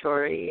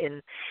conservatory.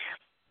 And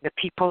the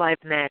people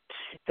I've met,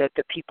 the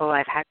people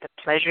I've had the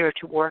pleasure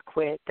to work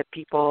with, the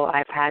people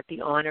I've had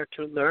the honor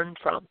to learn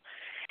from,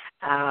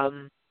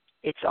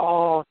 it's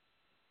all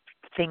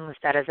things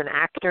that as an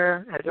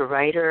actor, as a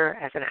writer,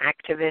 as an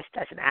activist,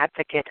 as an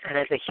advocate, and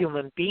as a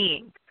human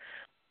being,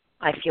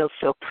 I feel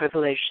so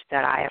privileged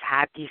that I have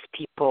had these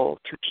people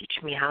to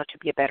teach me how to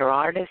be a better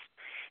artist,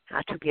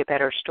 how to be a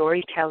better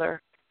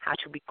storyteller, how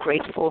to be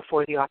grateful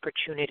for the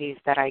opportunities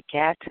that I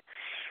get,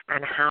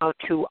 and how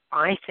to,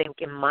 I think,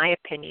 in my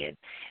opinion,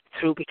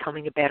 through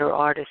becoming a better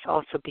artist,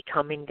 also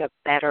becoming a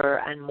better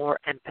and more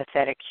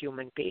empathetic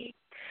human being.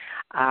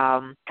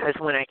 Because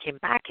when I came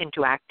back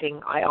into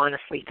acting, I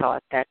honestly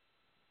thought that,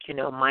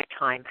 my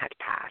time had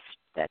passed,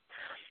 that,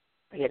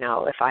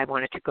 if I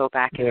wanted to go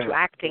back into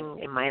acting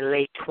in my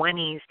late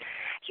 20s,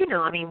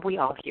 we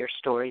all hear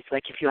stories.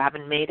 Like if you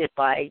haven't made it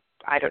by,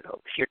 I don't know,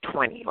 if you're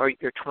 20 or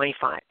you're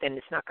 25, then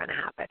it's not going to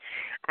happen.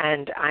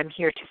 And I'm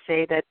here to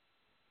say that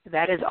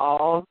that is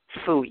all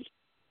phooey.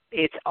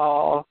 It's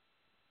all,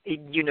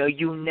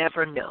 you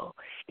never know.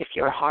 If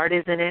your heart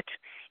is in it,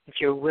 if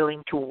you're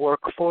willing to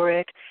work for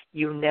it,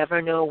 you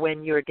never know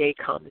when your day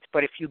comes.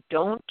 But if you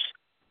don't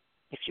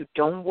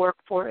work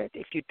for it,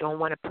 if you don't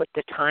want to put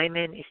the time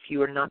in, if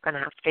you are not going to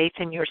have faith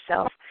in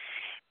yourself,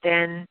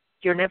 then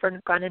you're never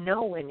going to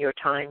know when your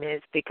time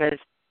is, because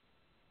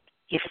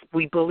if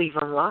we believe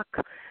in luck,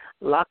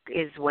 luck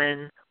is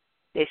when,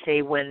 they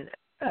say, when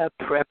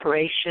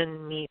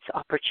preparation meets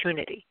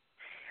opportunity.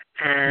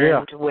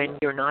 And when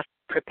you're not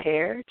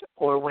prepared,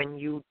 or when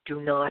you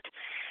do not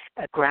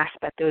grasp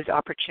at those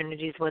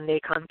opportunities when they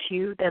come to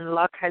you, then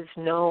luck has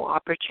no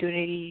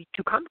opportunity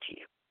to come to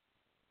you.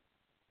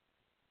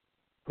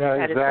 Yeah,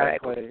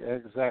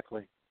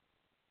 exactly.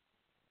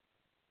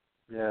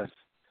 Yes.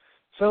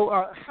 So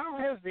how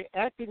has the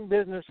acting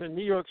business in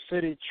New York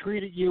City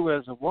treated you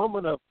as a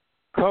woman of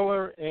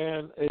color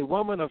and a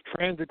woman of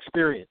trans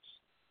experience?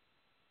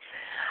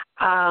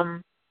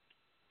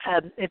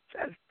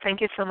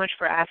 Thank you so much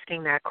for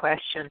asking that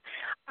question.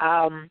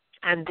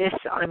 And this,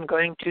 I'm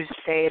going to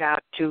say it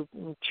out to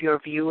your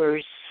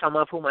viewers, some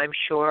of whom I'm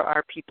sure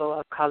are people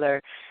of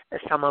color,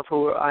 some of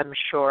whom I'm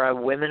sure are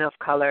women of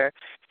color,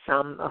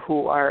 some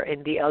who are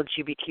in the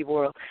LGBT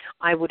world.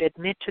 I would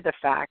admit to the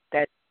fact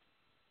that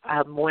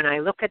when I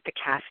look at the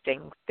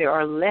casting, there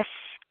are less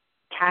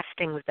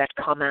castings that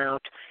come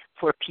out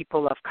for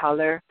people of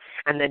color,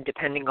 and then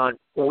depending on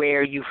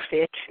where you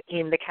fit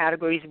in the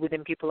categories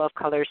within people of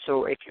color,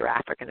 so if you're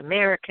African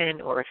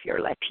American, or if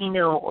you're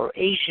Latino, or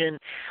Asian,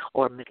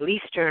 or Middle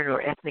Eastern,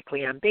 or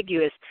ethnically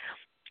ambiguous,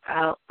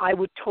 I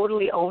would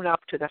totally own up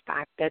to the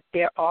fact that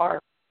there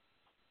are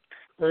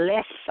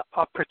less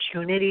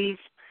opportunities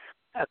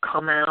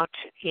come out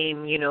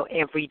in,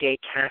 everyday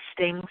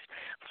castings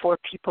for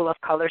people of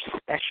color,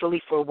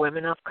 especially for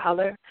women of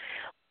color.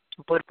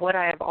 But what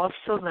I have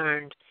also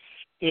learned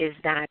is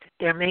that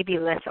there may be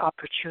less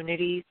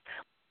opportunities,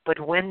 but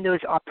when those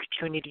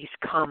opportunities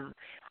come,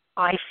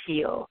 I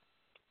feel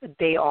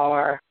they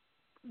are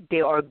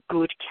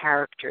good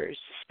characters,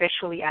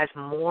 especially as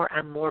more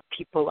and more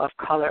people of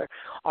color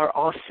are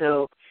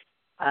also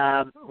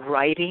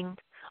writing,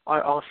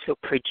 are also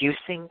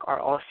producing, are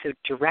also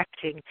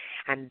directing,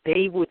 and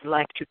they would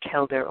like to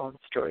tell their own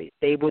stories.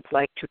 They would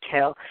like to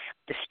tell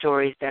the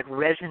stories that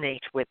resonate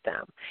with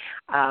them.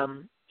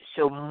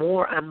 So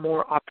more and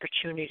more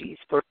opportunities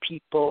for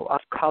people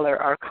of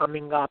color are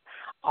coming up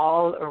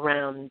all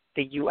around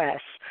the U.S.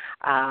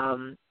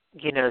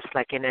 It's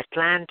like in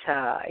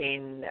Atlanta,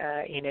 in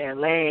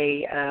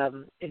L.A.,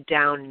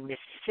 down in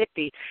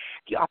Mississippi.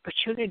 The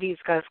opportunities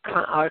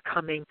are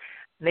coming,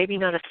 maybe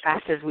not as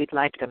fast as we'd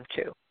like them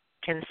to.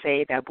 I can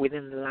say that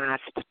within the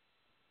last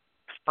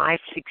 5-6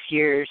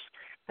 years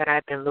that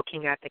I've been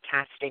looking at the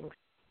castings,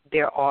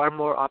 there are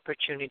more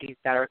opportunities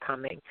that are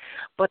coming.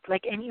 But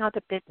like any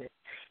other business,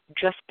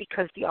 just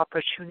because the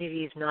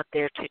opportunity is not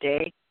there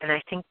today, and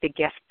I think the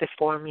guest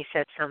before me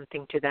said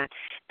something to that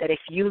if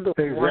you look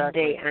one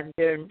day and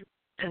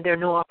there are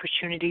no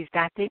opportunities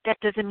that day, that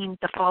doesn't mean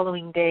the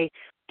following day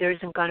there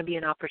isn't going to be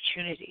an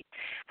opportunity.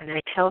 And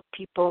I tell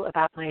people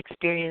about my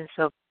experience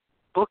of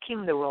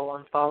booking the role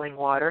on Falling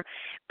Water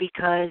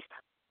because,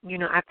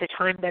 at the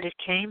time that it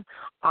came,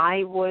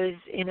 I was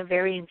in a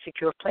very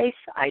insecure place.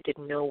 I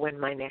didn't know when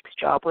my next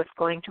job was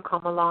going to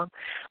come along.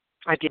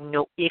 I didn't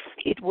know if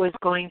it was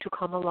going to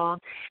come along.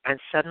 And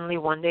suddenly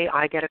one day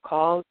I get a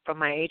call from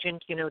my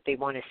agent, they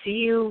want to see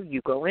you.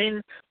 You go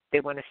in. they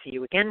want to see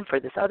you again for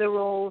this other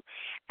role.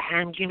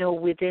 And,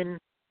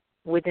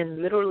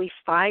 within literally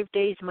 5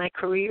 days, my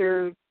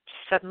career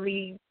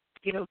suddenly,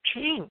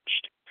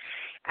 changed.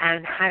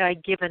 And had I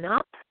given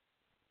up,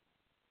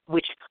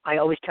 which I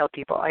always tell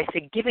people, I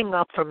say giving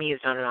up for me is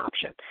not an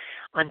option.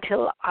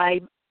 Until I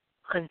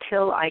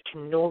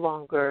can no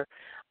longer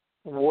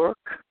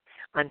work,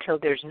 until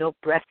there's no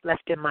breath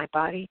left in my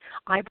body,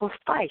 I will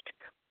fight.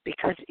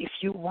 Because if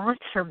you want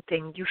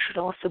something, you should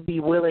also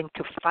be willing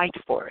to fight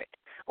for it.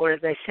 Or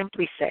as I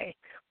simply say,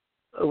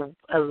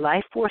 a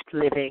life worth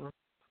living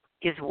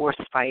is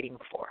worth fighting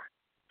for.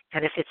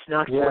 And if it's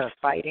not worth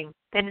fighting,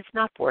 then it's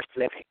not worth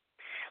living.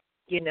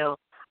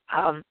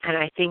 And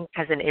I think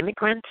as an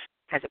immigrant,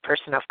 as a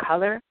person of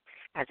color,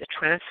 as a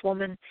trans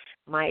woman,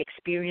 my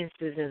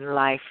experiences in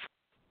life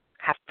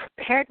have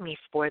prepared me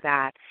for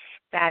that,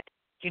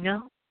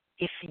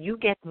 if you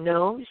get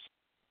no's,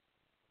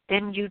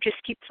 then you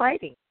just keep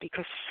fighting,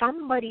 because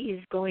somebody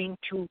is going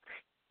to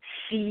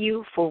see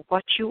you for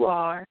what you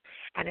are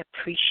and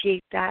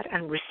appreciate that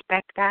and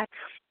respect that,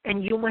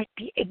 and you might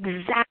be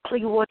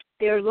exactly what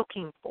they're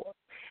looking for.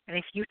 And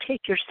if you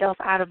take yourself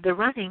out of the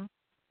running,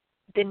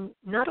 then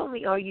not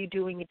only are you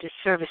doing a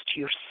disservice to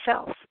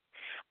yourself,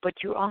 but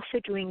you're also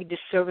doing a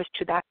disservice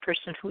to that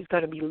person who's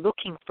going to be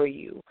looking for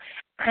you.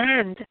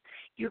 And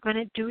you're going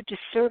to do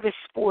disservice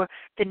for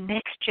the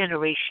next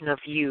generation of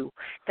you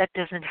that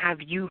doesn't have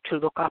you to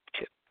look up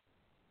to.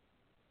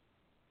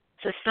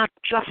 So it's not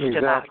just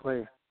about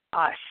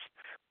us.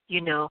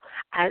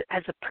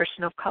 As a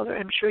person of color,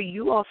 I'm sure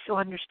you also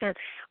understand,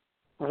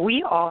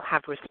 we all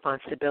have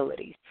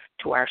responsibilities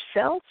to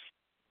ourselves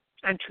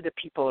and to the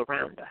people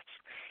around us.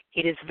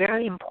 It is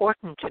very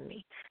important to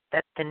me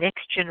that the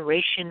next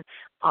generation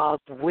of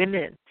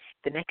women,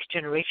 the next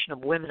generation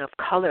of women of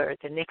color,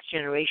 the next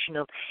generation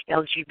of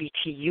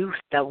LGBT youth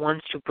that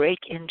wants to break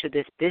into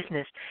this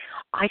business,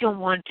 I don't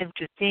want them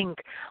to think,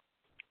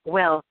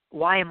 well,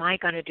 why am I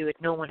going to do it?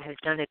 No one has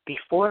done it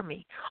before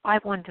me. I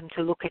want them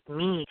to look at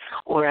me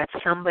or at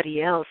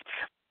somebody else,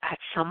 at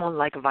someone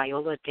like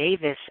Viola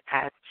Davis,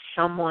 at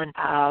someone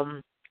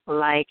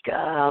like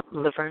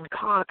Laverne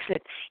Cox.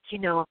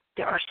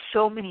 There are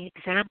so many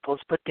examples,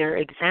 but they're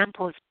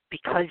examples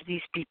because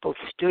these people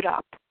stood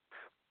up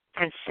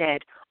and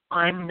said,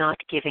 I'm not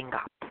giving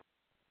up.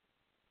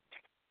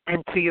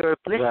 And to your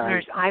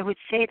listeners, I would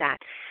say that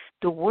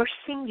the worst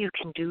thing you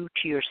can do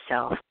to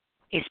yourself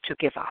is to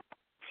give up,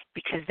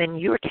 because then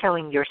you're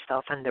telling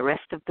yourself and the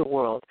rest of the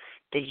world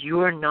that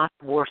you're not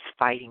worth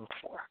fighting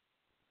for.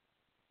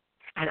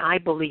 And I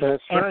believe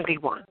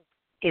everyone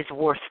is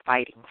worth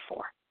fighting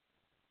for.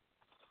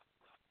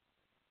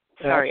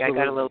 Sorry, I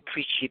got a little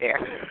preachy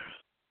there.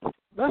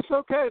 That's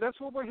okay. That's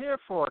what we're here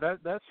for.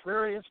 That's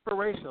very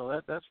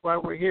inspirational. That's why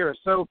we're here.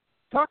 So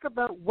talk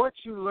about what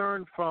you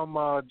learned from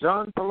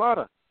John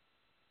Pallotta.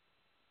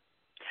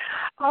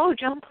 Oh,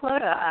 John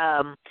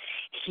Pallotta.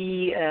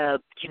 He,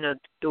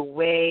 the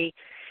way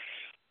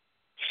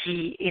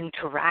he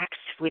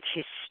interacts with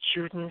his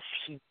students,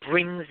 he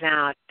brings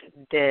out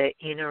the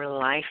inner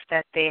life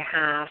that they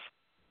have.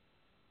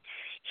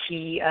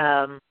 He,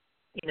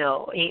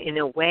 in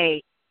a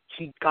way,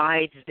 he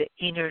guides the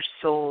inner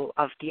soul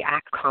of the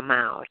act come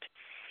out,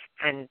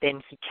 and then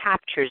he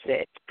captures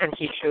it, and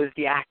he shows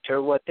the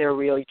actor what they're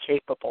really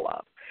capable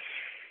of.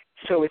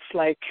 So it's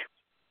like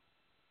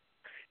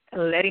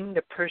letting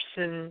the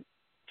person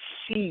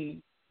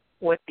see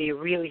what they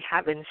really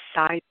have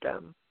inside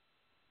them,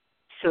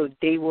 so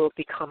they will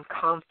become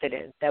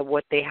confident that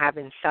what they have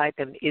inside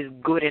them is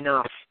good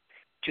enough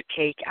to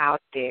take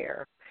out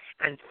there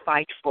and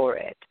fight for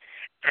it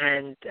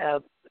and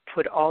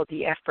put all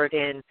the effort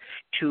in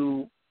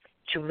to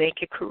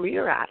make a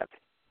career out of it.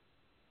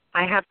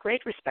 I have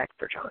great respect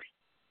for John.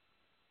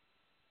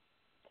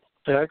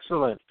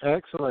 Excellent.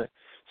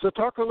 So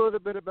talk a little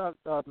bit about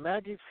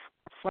Maggie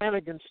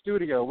Flanagan's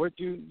studio. What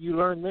did you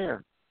learn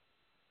there?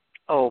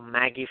 Oh,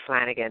 Maggie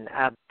Flanagan.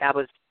 That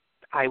was,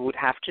 I would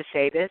have to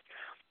say this,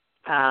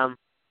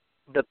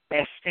 the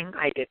best thing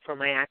I did for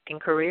my acting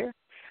career,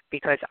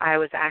 because I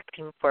was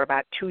acting for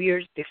about 2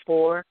 years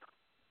before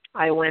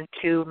I went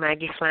to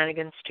Maggie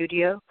Flanagan's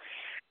studio,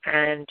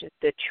 and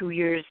the 2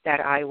 years that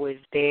I was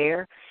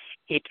there,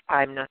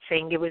 I'm not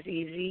saying it was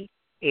easy.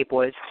 It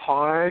was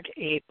hard.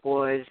 It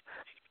was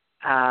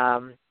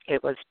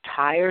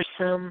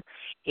tiresome.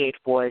 It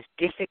was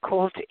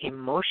difficult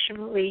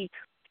emotionally,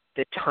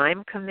 the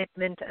time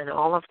commitment and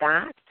all of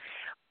that.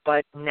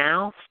 But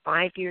now,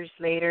 5 years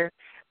later,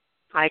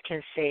 I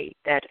can say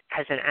that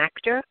as an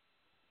actor,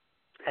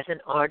 as an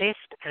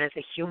artist, and as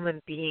a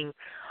human being,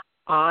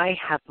 I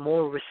have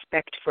more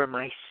respect for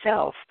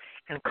myself,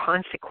 and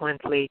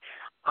consequently,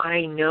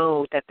 I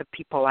know that the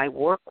people I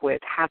work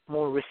with have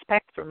more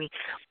respect for me,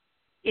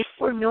 if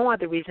for no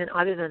other reason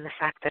other than the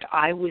fact that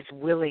I was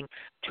willing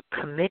to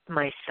commit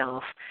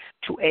myself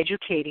to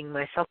educating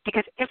myself,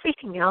 because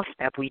everything else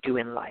that we do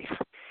in life,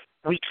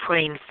 we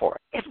train for.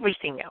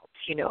 Everything else,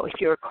 if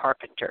you're a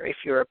carpenter, if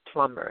you're a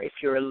plumber, if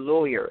you're a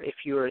lawyer, if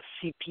you're a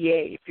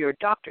CPA, if you're a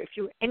doctor, if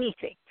you're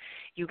anything,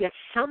 you get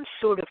some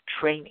sort of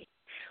training.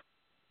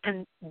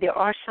 And there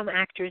are some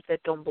actors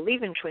that don't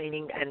believe in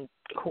training, and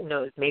who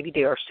knows, maybe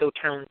they are so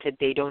talented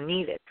they don't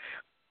need it.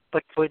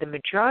 But for the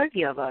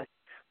majority of us,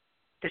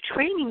 the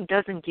training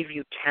doesn't give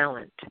you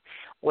talent.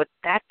 What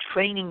that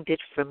training did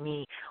for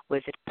me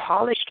was it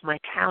polished my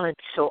talent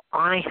so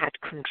I had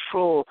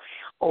control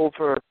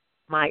over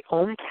my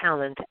own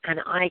talent, and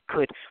I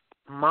could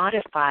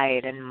modify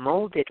it and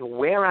mold it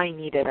where I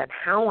need it and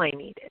how I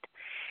need it.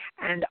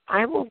 And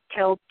I will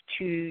tell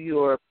to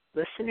your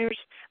listeners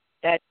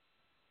that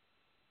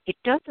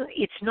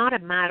it's not a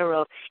matter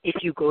of if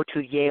you go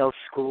to Yale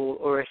School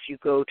or if you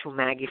go to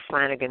Maggie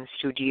Flanagan's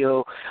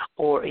studio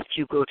or if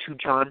you go to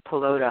John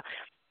Pelota.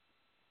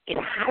 It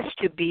has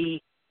to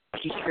be a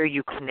teacher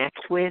you connect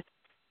with.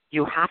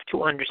 You have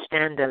to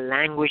understand the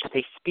language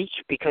they speak,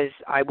 because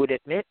I would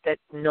admit that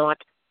not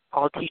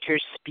all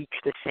teachers speak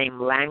the same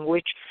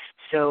language,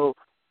 so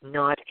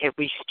not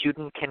every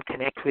student can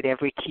connect with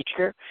every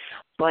teacher.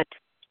 But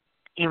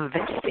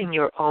invest in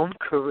your own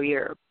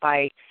career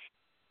by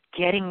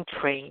getting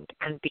trained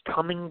and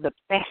becoming the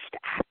best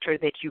actor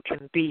that you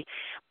can be,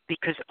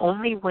 because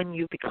only when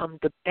you become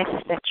the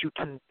best that you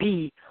can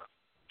be,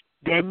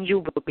 then you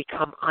will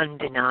become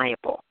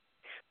undeniable.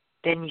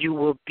 Then you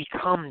will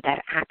become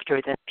that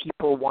actor that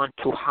people want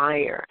to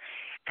hire.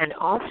 And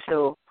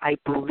also, I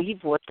believe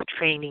what the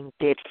training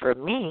did for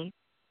me,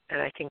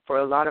 and I think for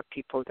a lot of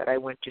people that I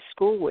went to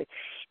school with,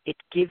 it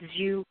gives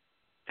you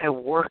a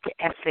work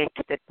ethic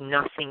that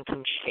nothing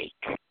can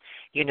shake.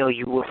 You know,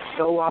 you will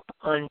show up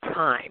on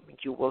time.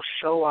 You will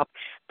show up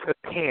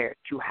prepared.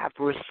 You have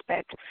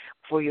respect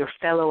for your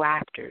fellow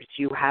actors.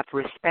 You have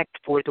respect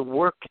for the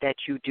work that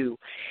you do.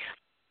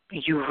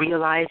 You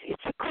realize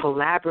it's a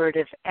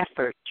collaborative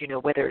effort, you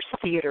know, whether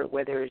it's theater,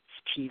 whether it's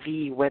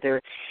TV,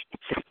 whether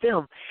it's a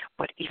film.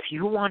 But if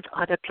you want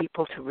other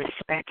people to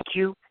respect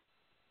you,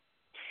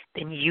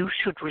 then you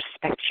should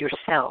respect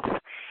yourself,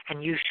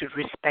 and you should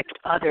respect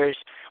others.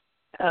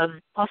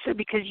 Also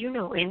because, you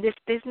know, in this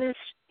business,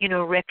 you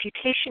know,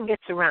 reputation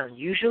gets around.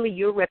 Usually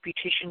your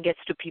reputation gets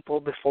to people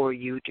before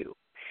you do.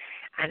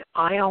 And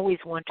I always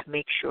want to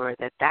make sure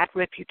that that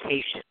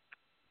reputation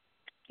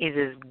is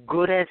as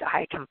good as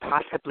I can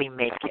possibly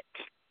make it.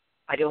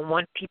 I don't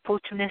want people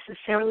to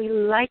necessarily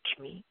like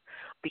me,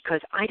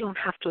 because I don't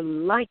have to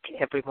like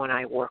everyone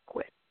I work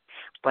with.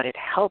 But it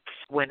helps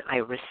when I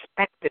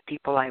respect the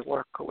people I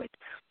work with,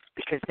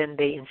 because then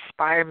they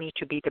inspire me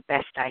to be the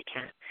best I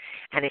can.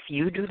 And if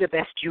you do the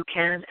best you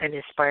can and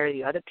inspire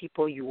the other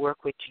people you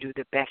work with to do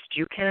the best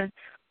you can,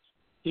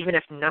 even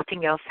if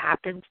nothing else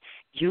happens,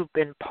 you've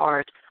been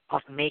part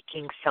of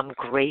making some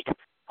great,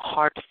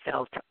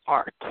 heartfelt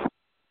art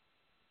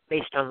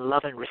based on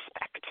love and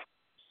respect.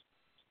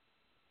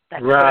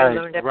 That's what I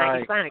learned at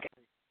Maggie Flanagan.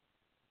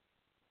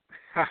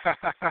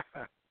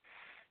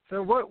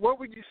 So what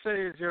would you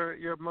say is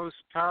your most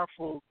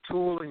powerful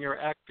tool in your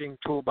acting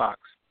toolbox?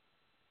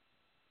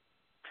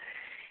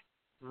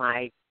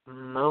 My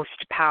most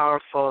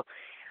powerful,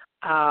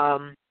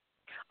 I'm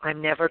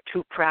never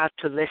too proud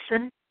to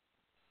listen.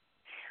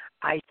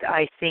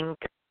 I think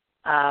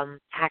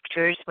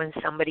actors, when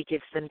somebody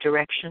gives them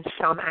direction,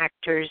 some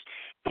actors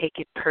take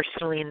it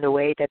personally in the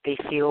way that they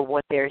feel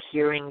what they're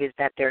hearing is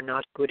that they're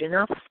not good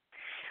enough.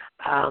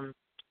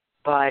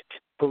 But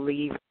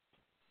believe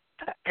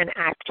an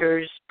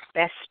actor's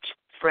best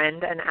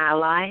friend and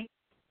ally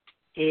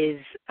is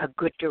a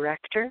good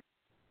director.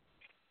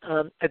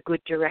 A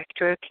good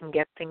director can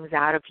get things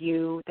out of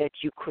you that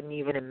you couldn't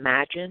even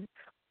imagine.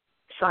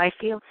 So I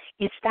feel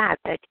it's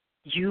that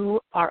you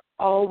are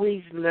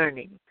always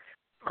learning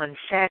on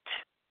set,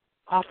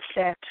 off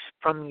set,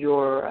 from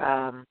your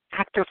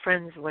actor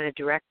friends when a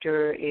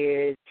director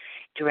is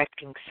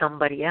directing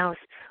somebody else,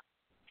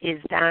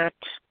 is that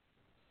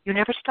you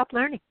never stop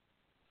learning.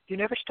 You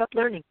never stop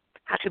learning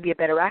how to be a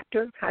better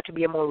actor, how to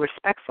be a more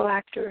respectful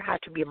actor, how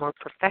to be a more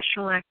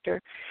professional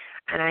actor.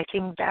 And I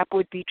think that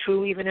would be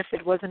true even if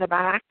it wasn't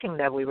about acting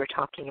that we were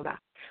talking about.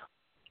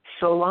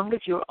 So long as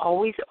you're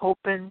always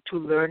open to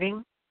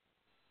learning,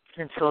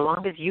 and so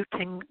long as you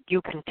can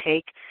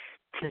take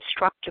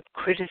constructive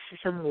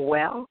criticism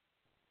well,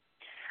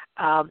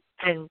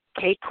 and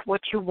take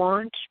what you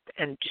want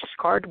and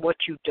discard what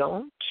you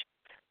don't,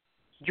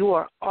 you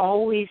are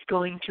always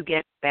going to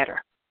get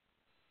better.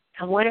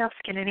 And what else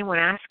can anyone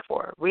ask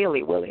for,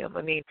 really, William?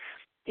 I mean,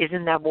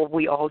 isn't that what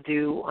we all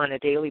do on a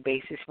daily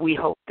basis? We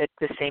hope that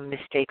the same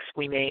mistakes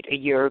we made a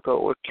year ago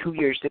or 2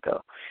 years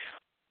ago.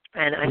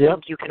 And I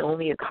think you can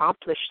only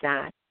accomplish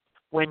that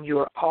when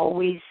you're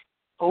always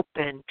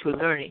open to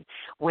learning,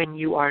 when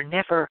you are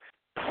never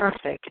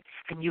perfect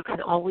and you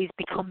can always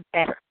become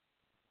better.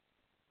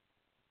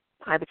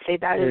 I would say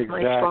that is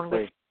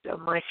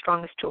my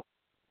strongest tool.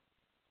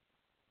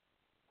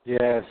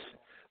 Yes.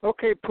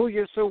 Okay,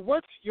 Pooya, so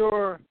what's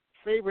your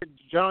favorite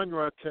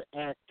genre to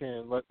act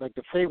in? Like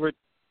the favorite,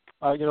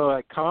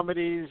 like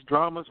comedies,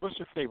 dramas? What's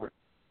your favorite?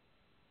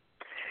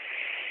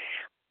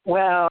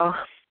 Well,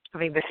 I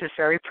mean, this is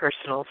very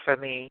personal for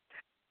me.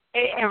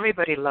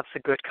 Everybody loves a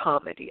good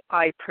comedy.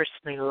 I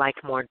personally like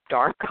more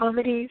dark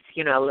comedies,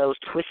 a little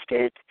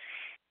twisted.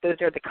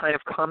 those are the kind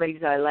of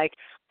comedies I like.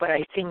 But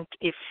I think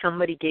if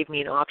somebody gave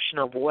me an option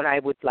of what I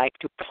would like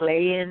to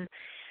play in,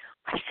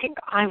 I think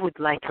I would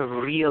like a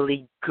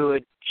really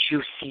good,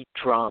 juicy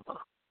drama.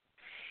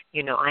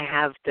 You know, I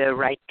have the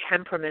right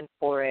temperament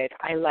for it.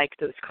 I like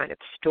those kind of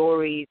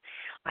stories.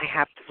 I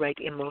have the right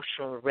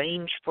emotional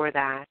range for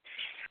that.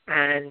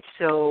 And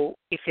so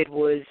if it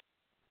was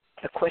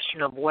a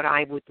question of what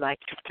I would like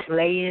to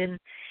play in,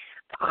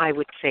 I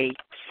would say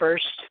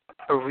first,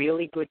 a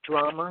really good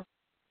drama,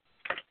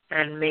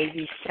 and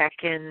maybe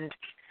second,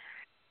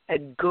 a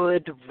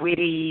good,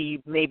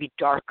 witty, maybe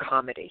dark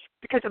comedy.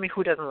 Because, I mean,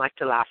 who doesn't like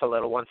to laugh a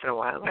little once in a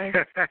while, right?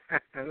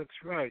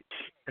 That's right.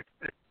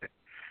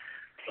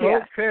 Yeah.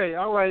 Okay,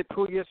 all right,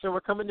 Pooya. So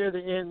we're coming near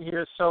the end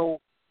here. So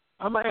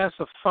I'm going to ask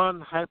a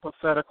fun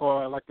hypothetical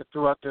I like to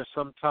throw out there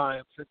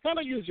sometimes. So kind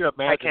of use your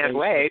imagination. I can't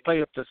wait.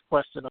 Play up this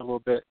question a little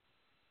bit.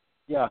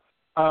 Yeah.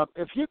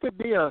 If you could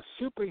be a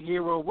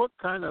superhero, what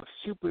kind of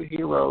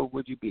superhero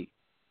would you be?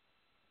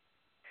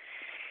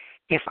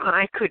 If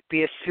I could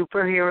be a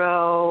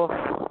superhero,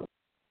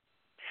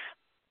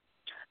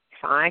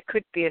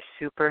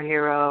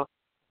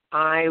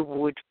 I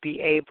would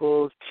be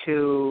able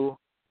to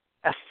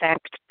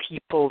affect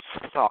people's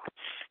thoughts.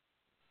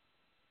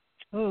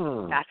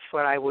 That's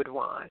what I would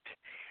want.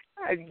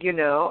 You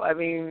know, I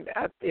mean,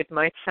 it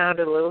might sound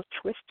a little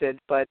twisted,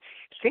 but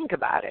think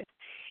about it.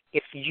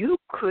 If you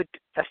could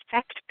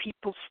affect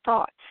people's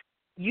thoughts,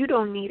 you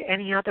don't need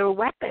any other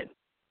weapon.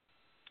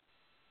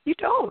 You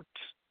don't.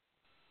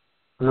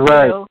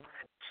 Right. You know?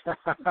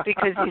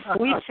 Because if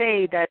we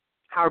say that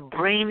our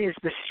brain is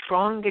the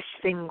strongest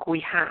thing we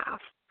have,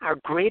 our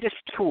greatest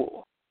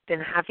tool,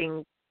 then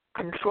having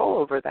control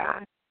over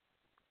that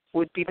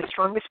would be the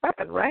strongest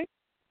weapon, right?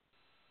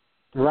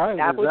 Right.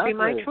 That exactly. would be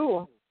my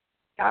tool.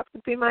 That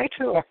would be my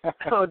tool.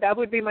 So that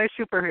would be my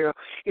superhero.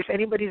 If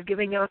anybody's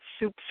giving out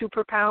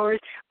superpowers,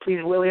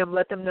 please, William,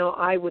 let them know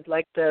I would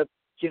like the,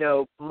 you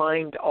know,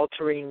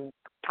 mind-altering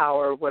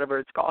power, whatever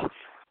it's called.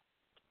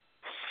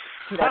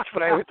 That's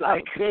what I would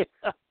like.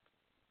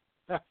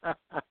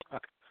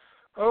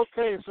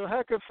 Okay, so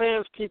how can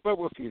fans keep up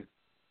with you?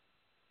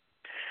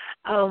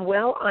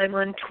 Well, I'm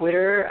on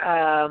Twitter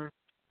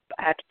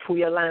at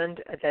Pooyaland.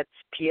 That's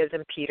P as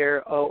in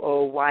Peter,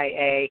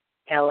 OOYALAND.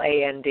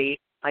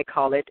 I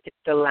call it. It's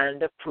the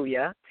land of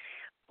Pooya.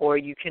 Or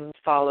you can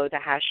follow the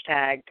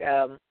hashtag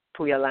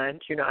Pooyaland.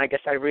 You know, I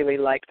guess I really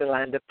like the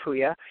land of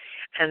Pooya.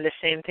 And the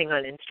same thing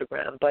on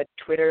Instagram. But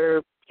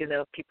Twitter, you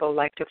know, people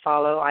like to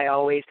follow. I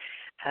always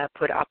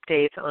put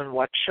updates on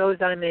what shows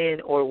I'm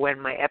in or when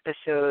my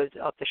episodes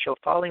of the show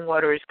Falling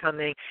Water is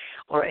coming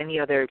or any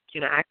other,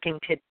 you know, acting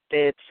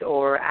tidbits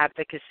or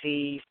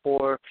advocacy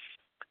for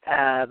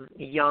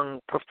young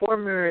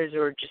performers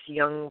or just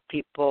young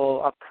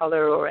people of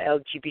color or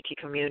LGBT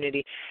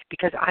community,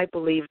 because I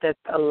believe that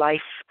a life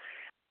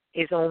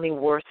is only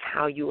worth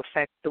how you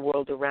affect the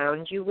world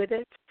around you with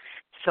it.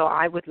 So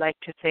I would like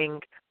to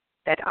think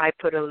that I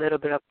put a little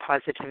bit of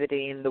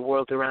positivity in the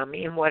world around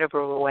me in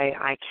whatever way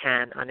I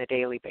can on a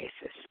daily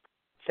basis.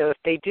 So if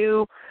they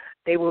do,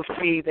 they will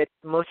see that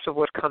most of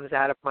what comes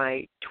out of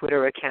my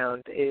Twitter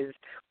account is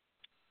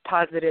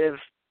positive,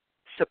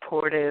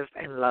 supportive,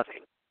 and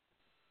loving.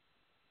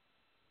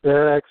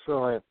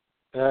 Excellent.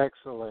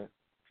 Excellent.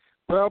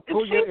 Well,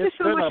 Pooya, thank you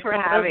so much for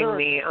having pleasure.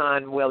 me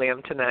on,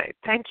 William, tonight.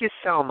 Thank you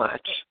so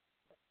much.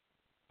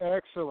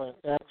 Excellent.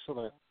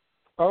 Excellent.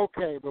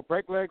 Okay, well,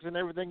 break legs and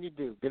everything you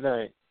do. Good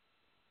night.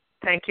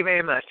 Thank you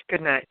very much.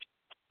 Good night.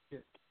 Yeah.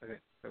 Okay.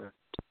 Bye-bye.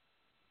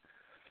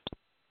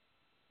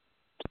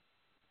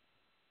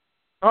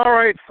 All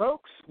right,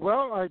 folks.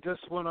 Well, I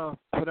just want to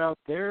put out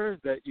there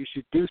that you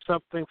should do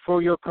something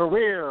for your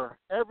career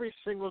every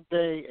single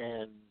day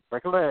and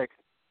break a leg.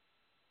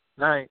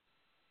 Night.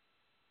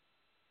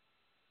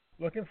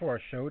 Looking for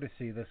a show to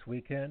see this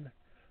weekend?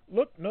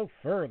 Look no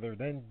further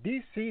than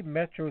DC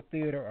Metro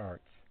Theater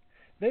Arts.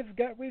 They've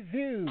got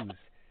reviews,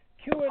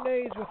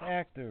 Q&As with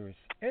actors,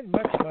 and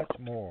much, much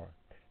more.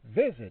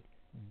 Visit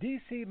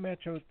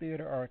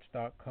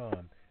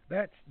DCMetroTheaterArts.com.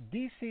 That's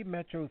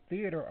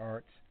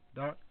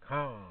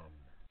DCMetroTheaterArts.com.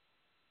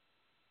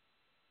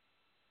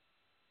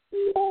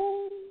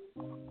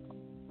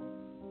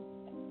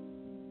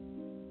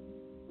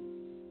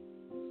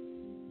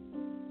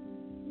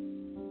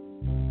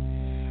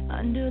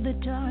 Under the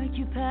dark,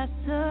 you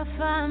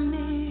pacify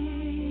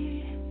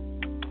me.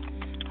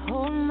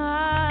 Hold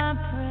my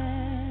breath.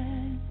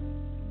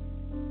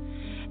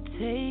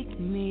 Take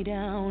me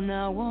down,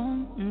 I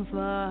won't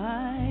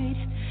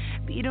fight.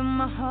 Beat of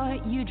my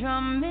heart, you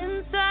drum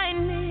inside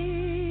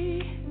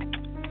me.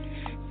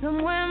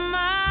 Somewhere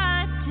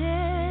my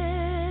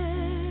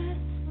death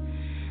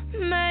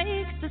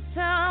makes the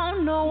sound.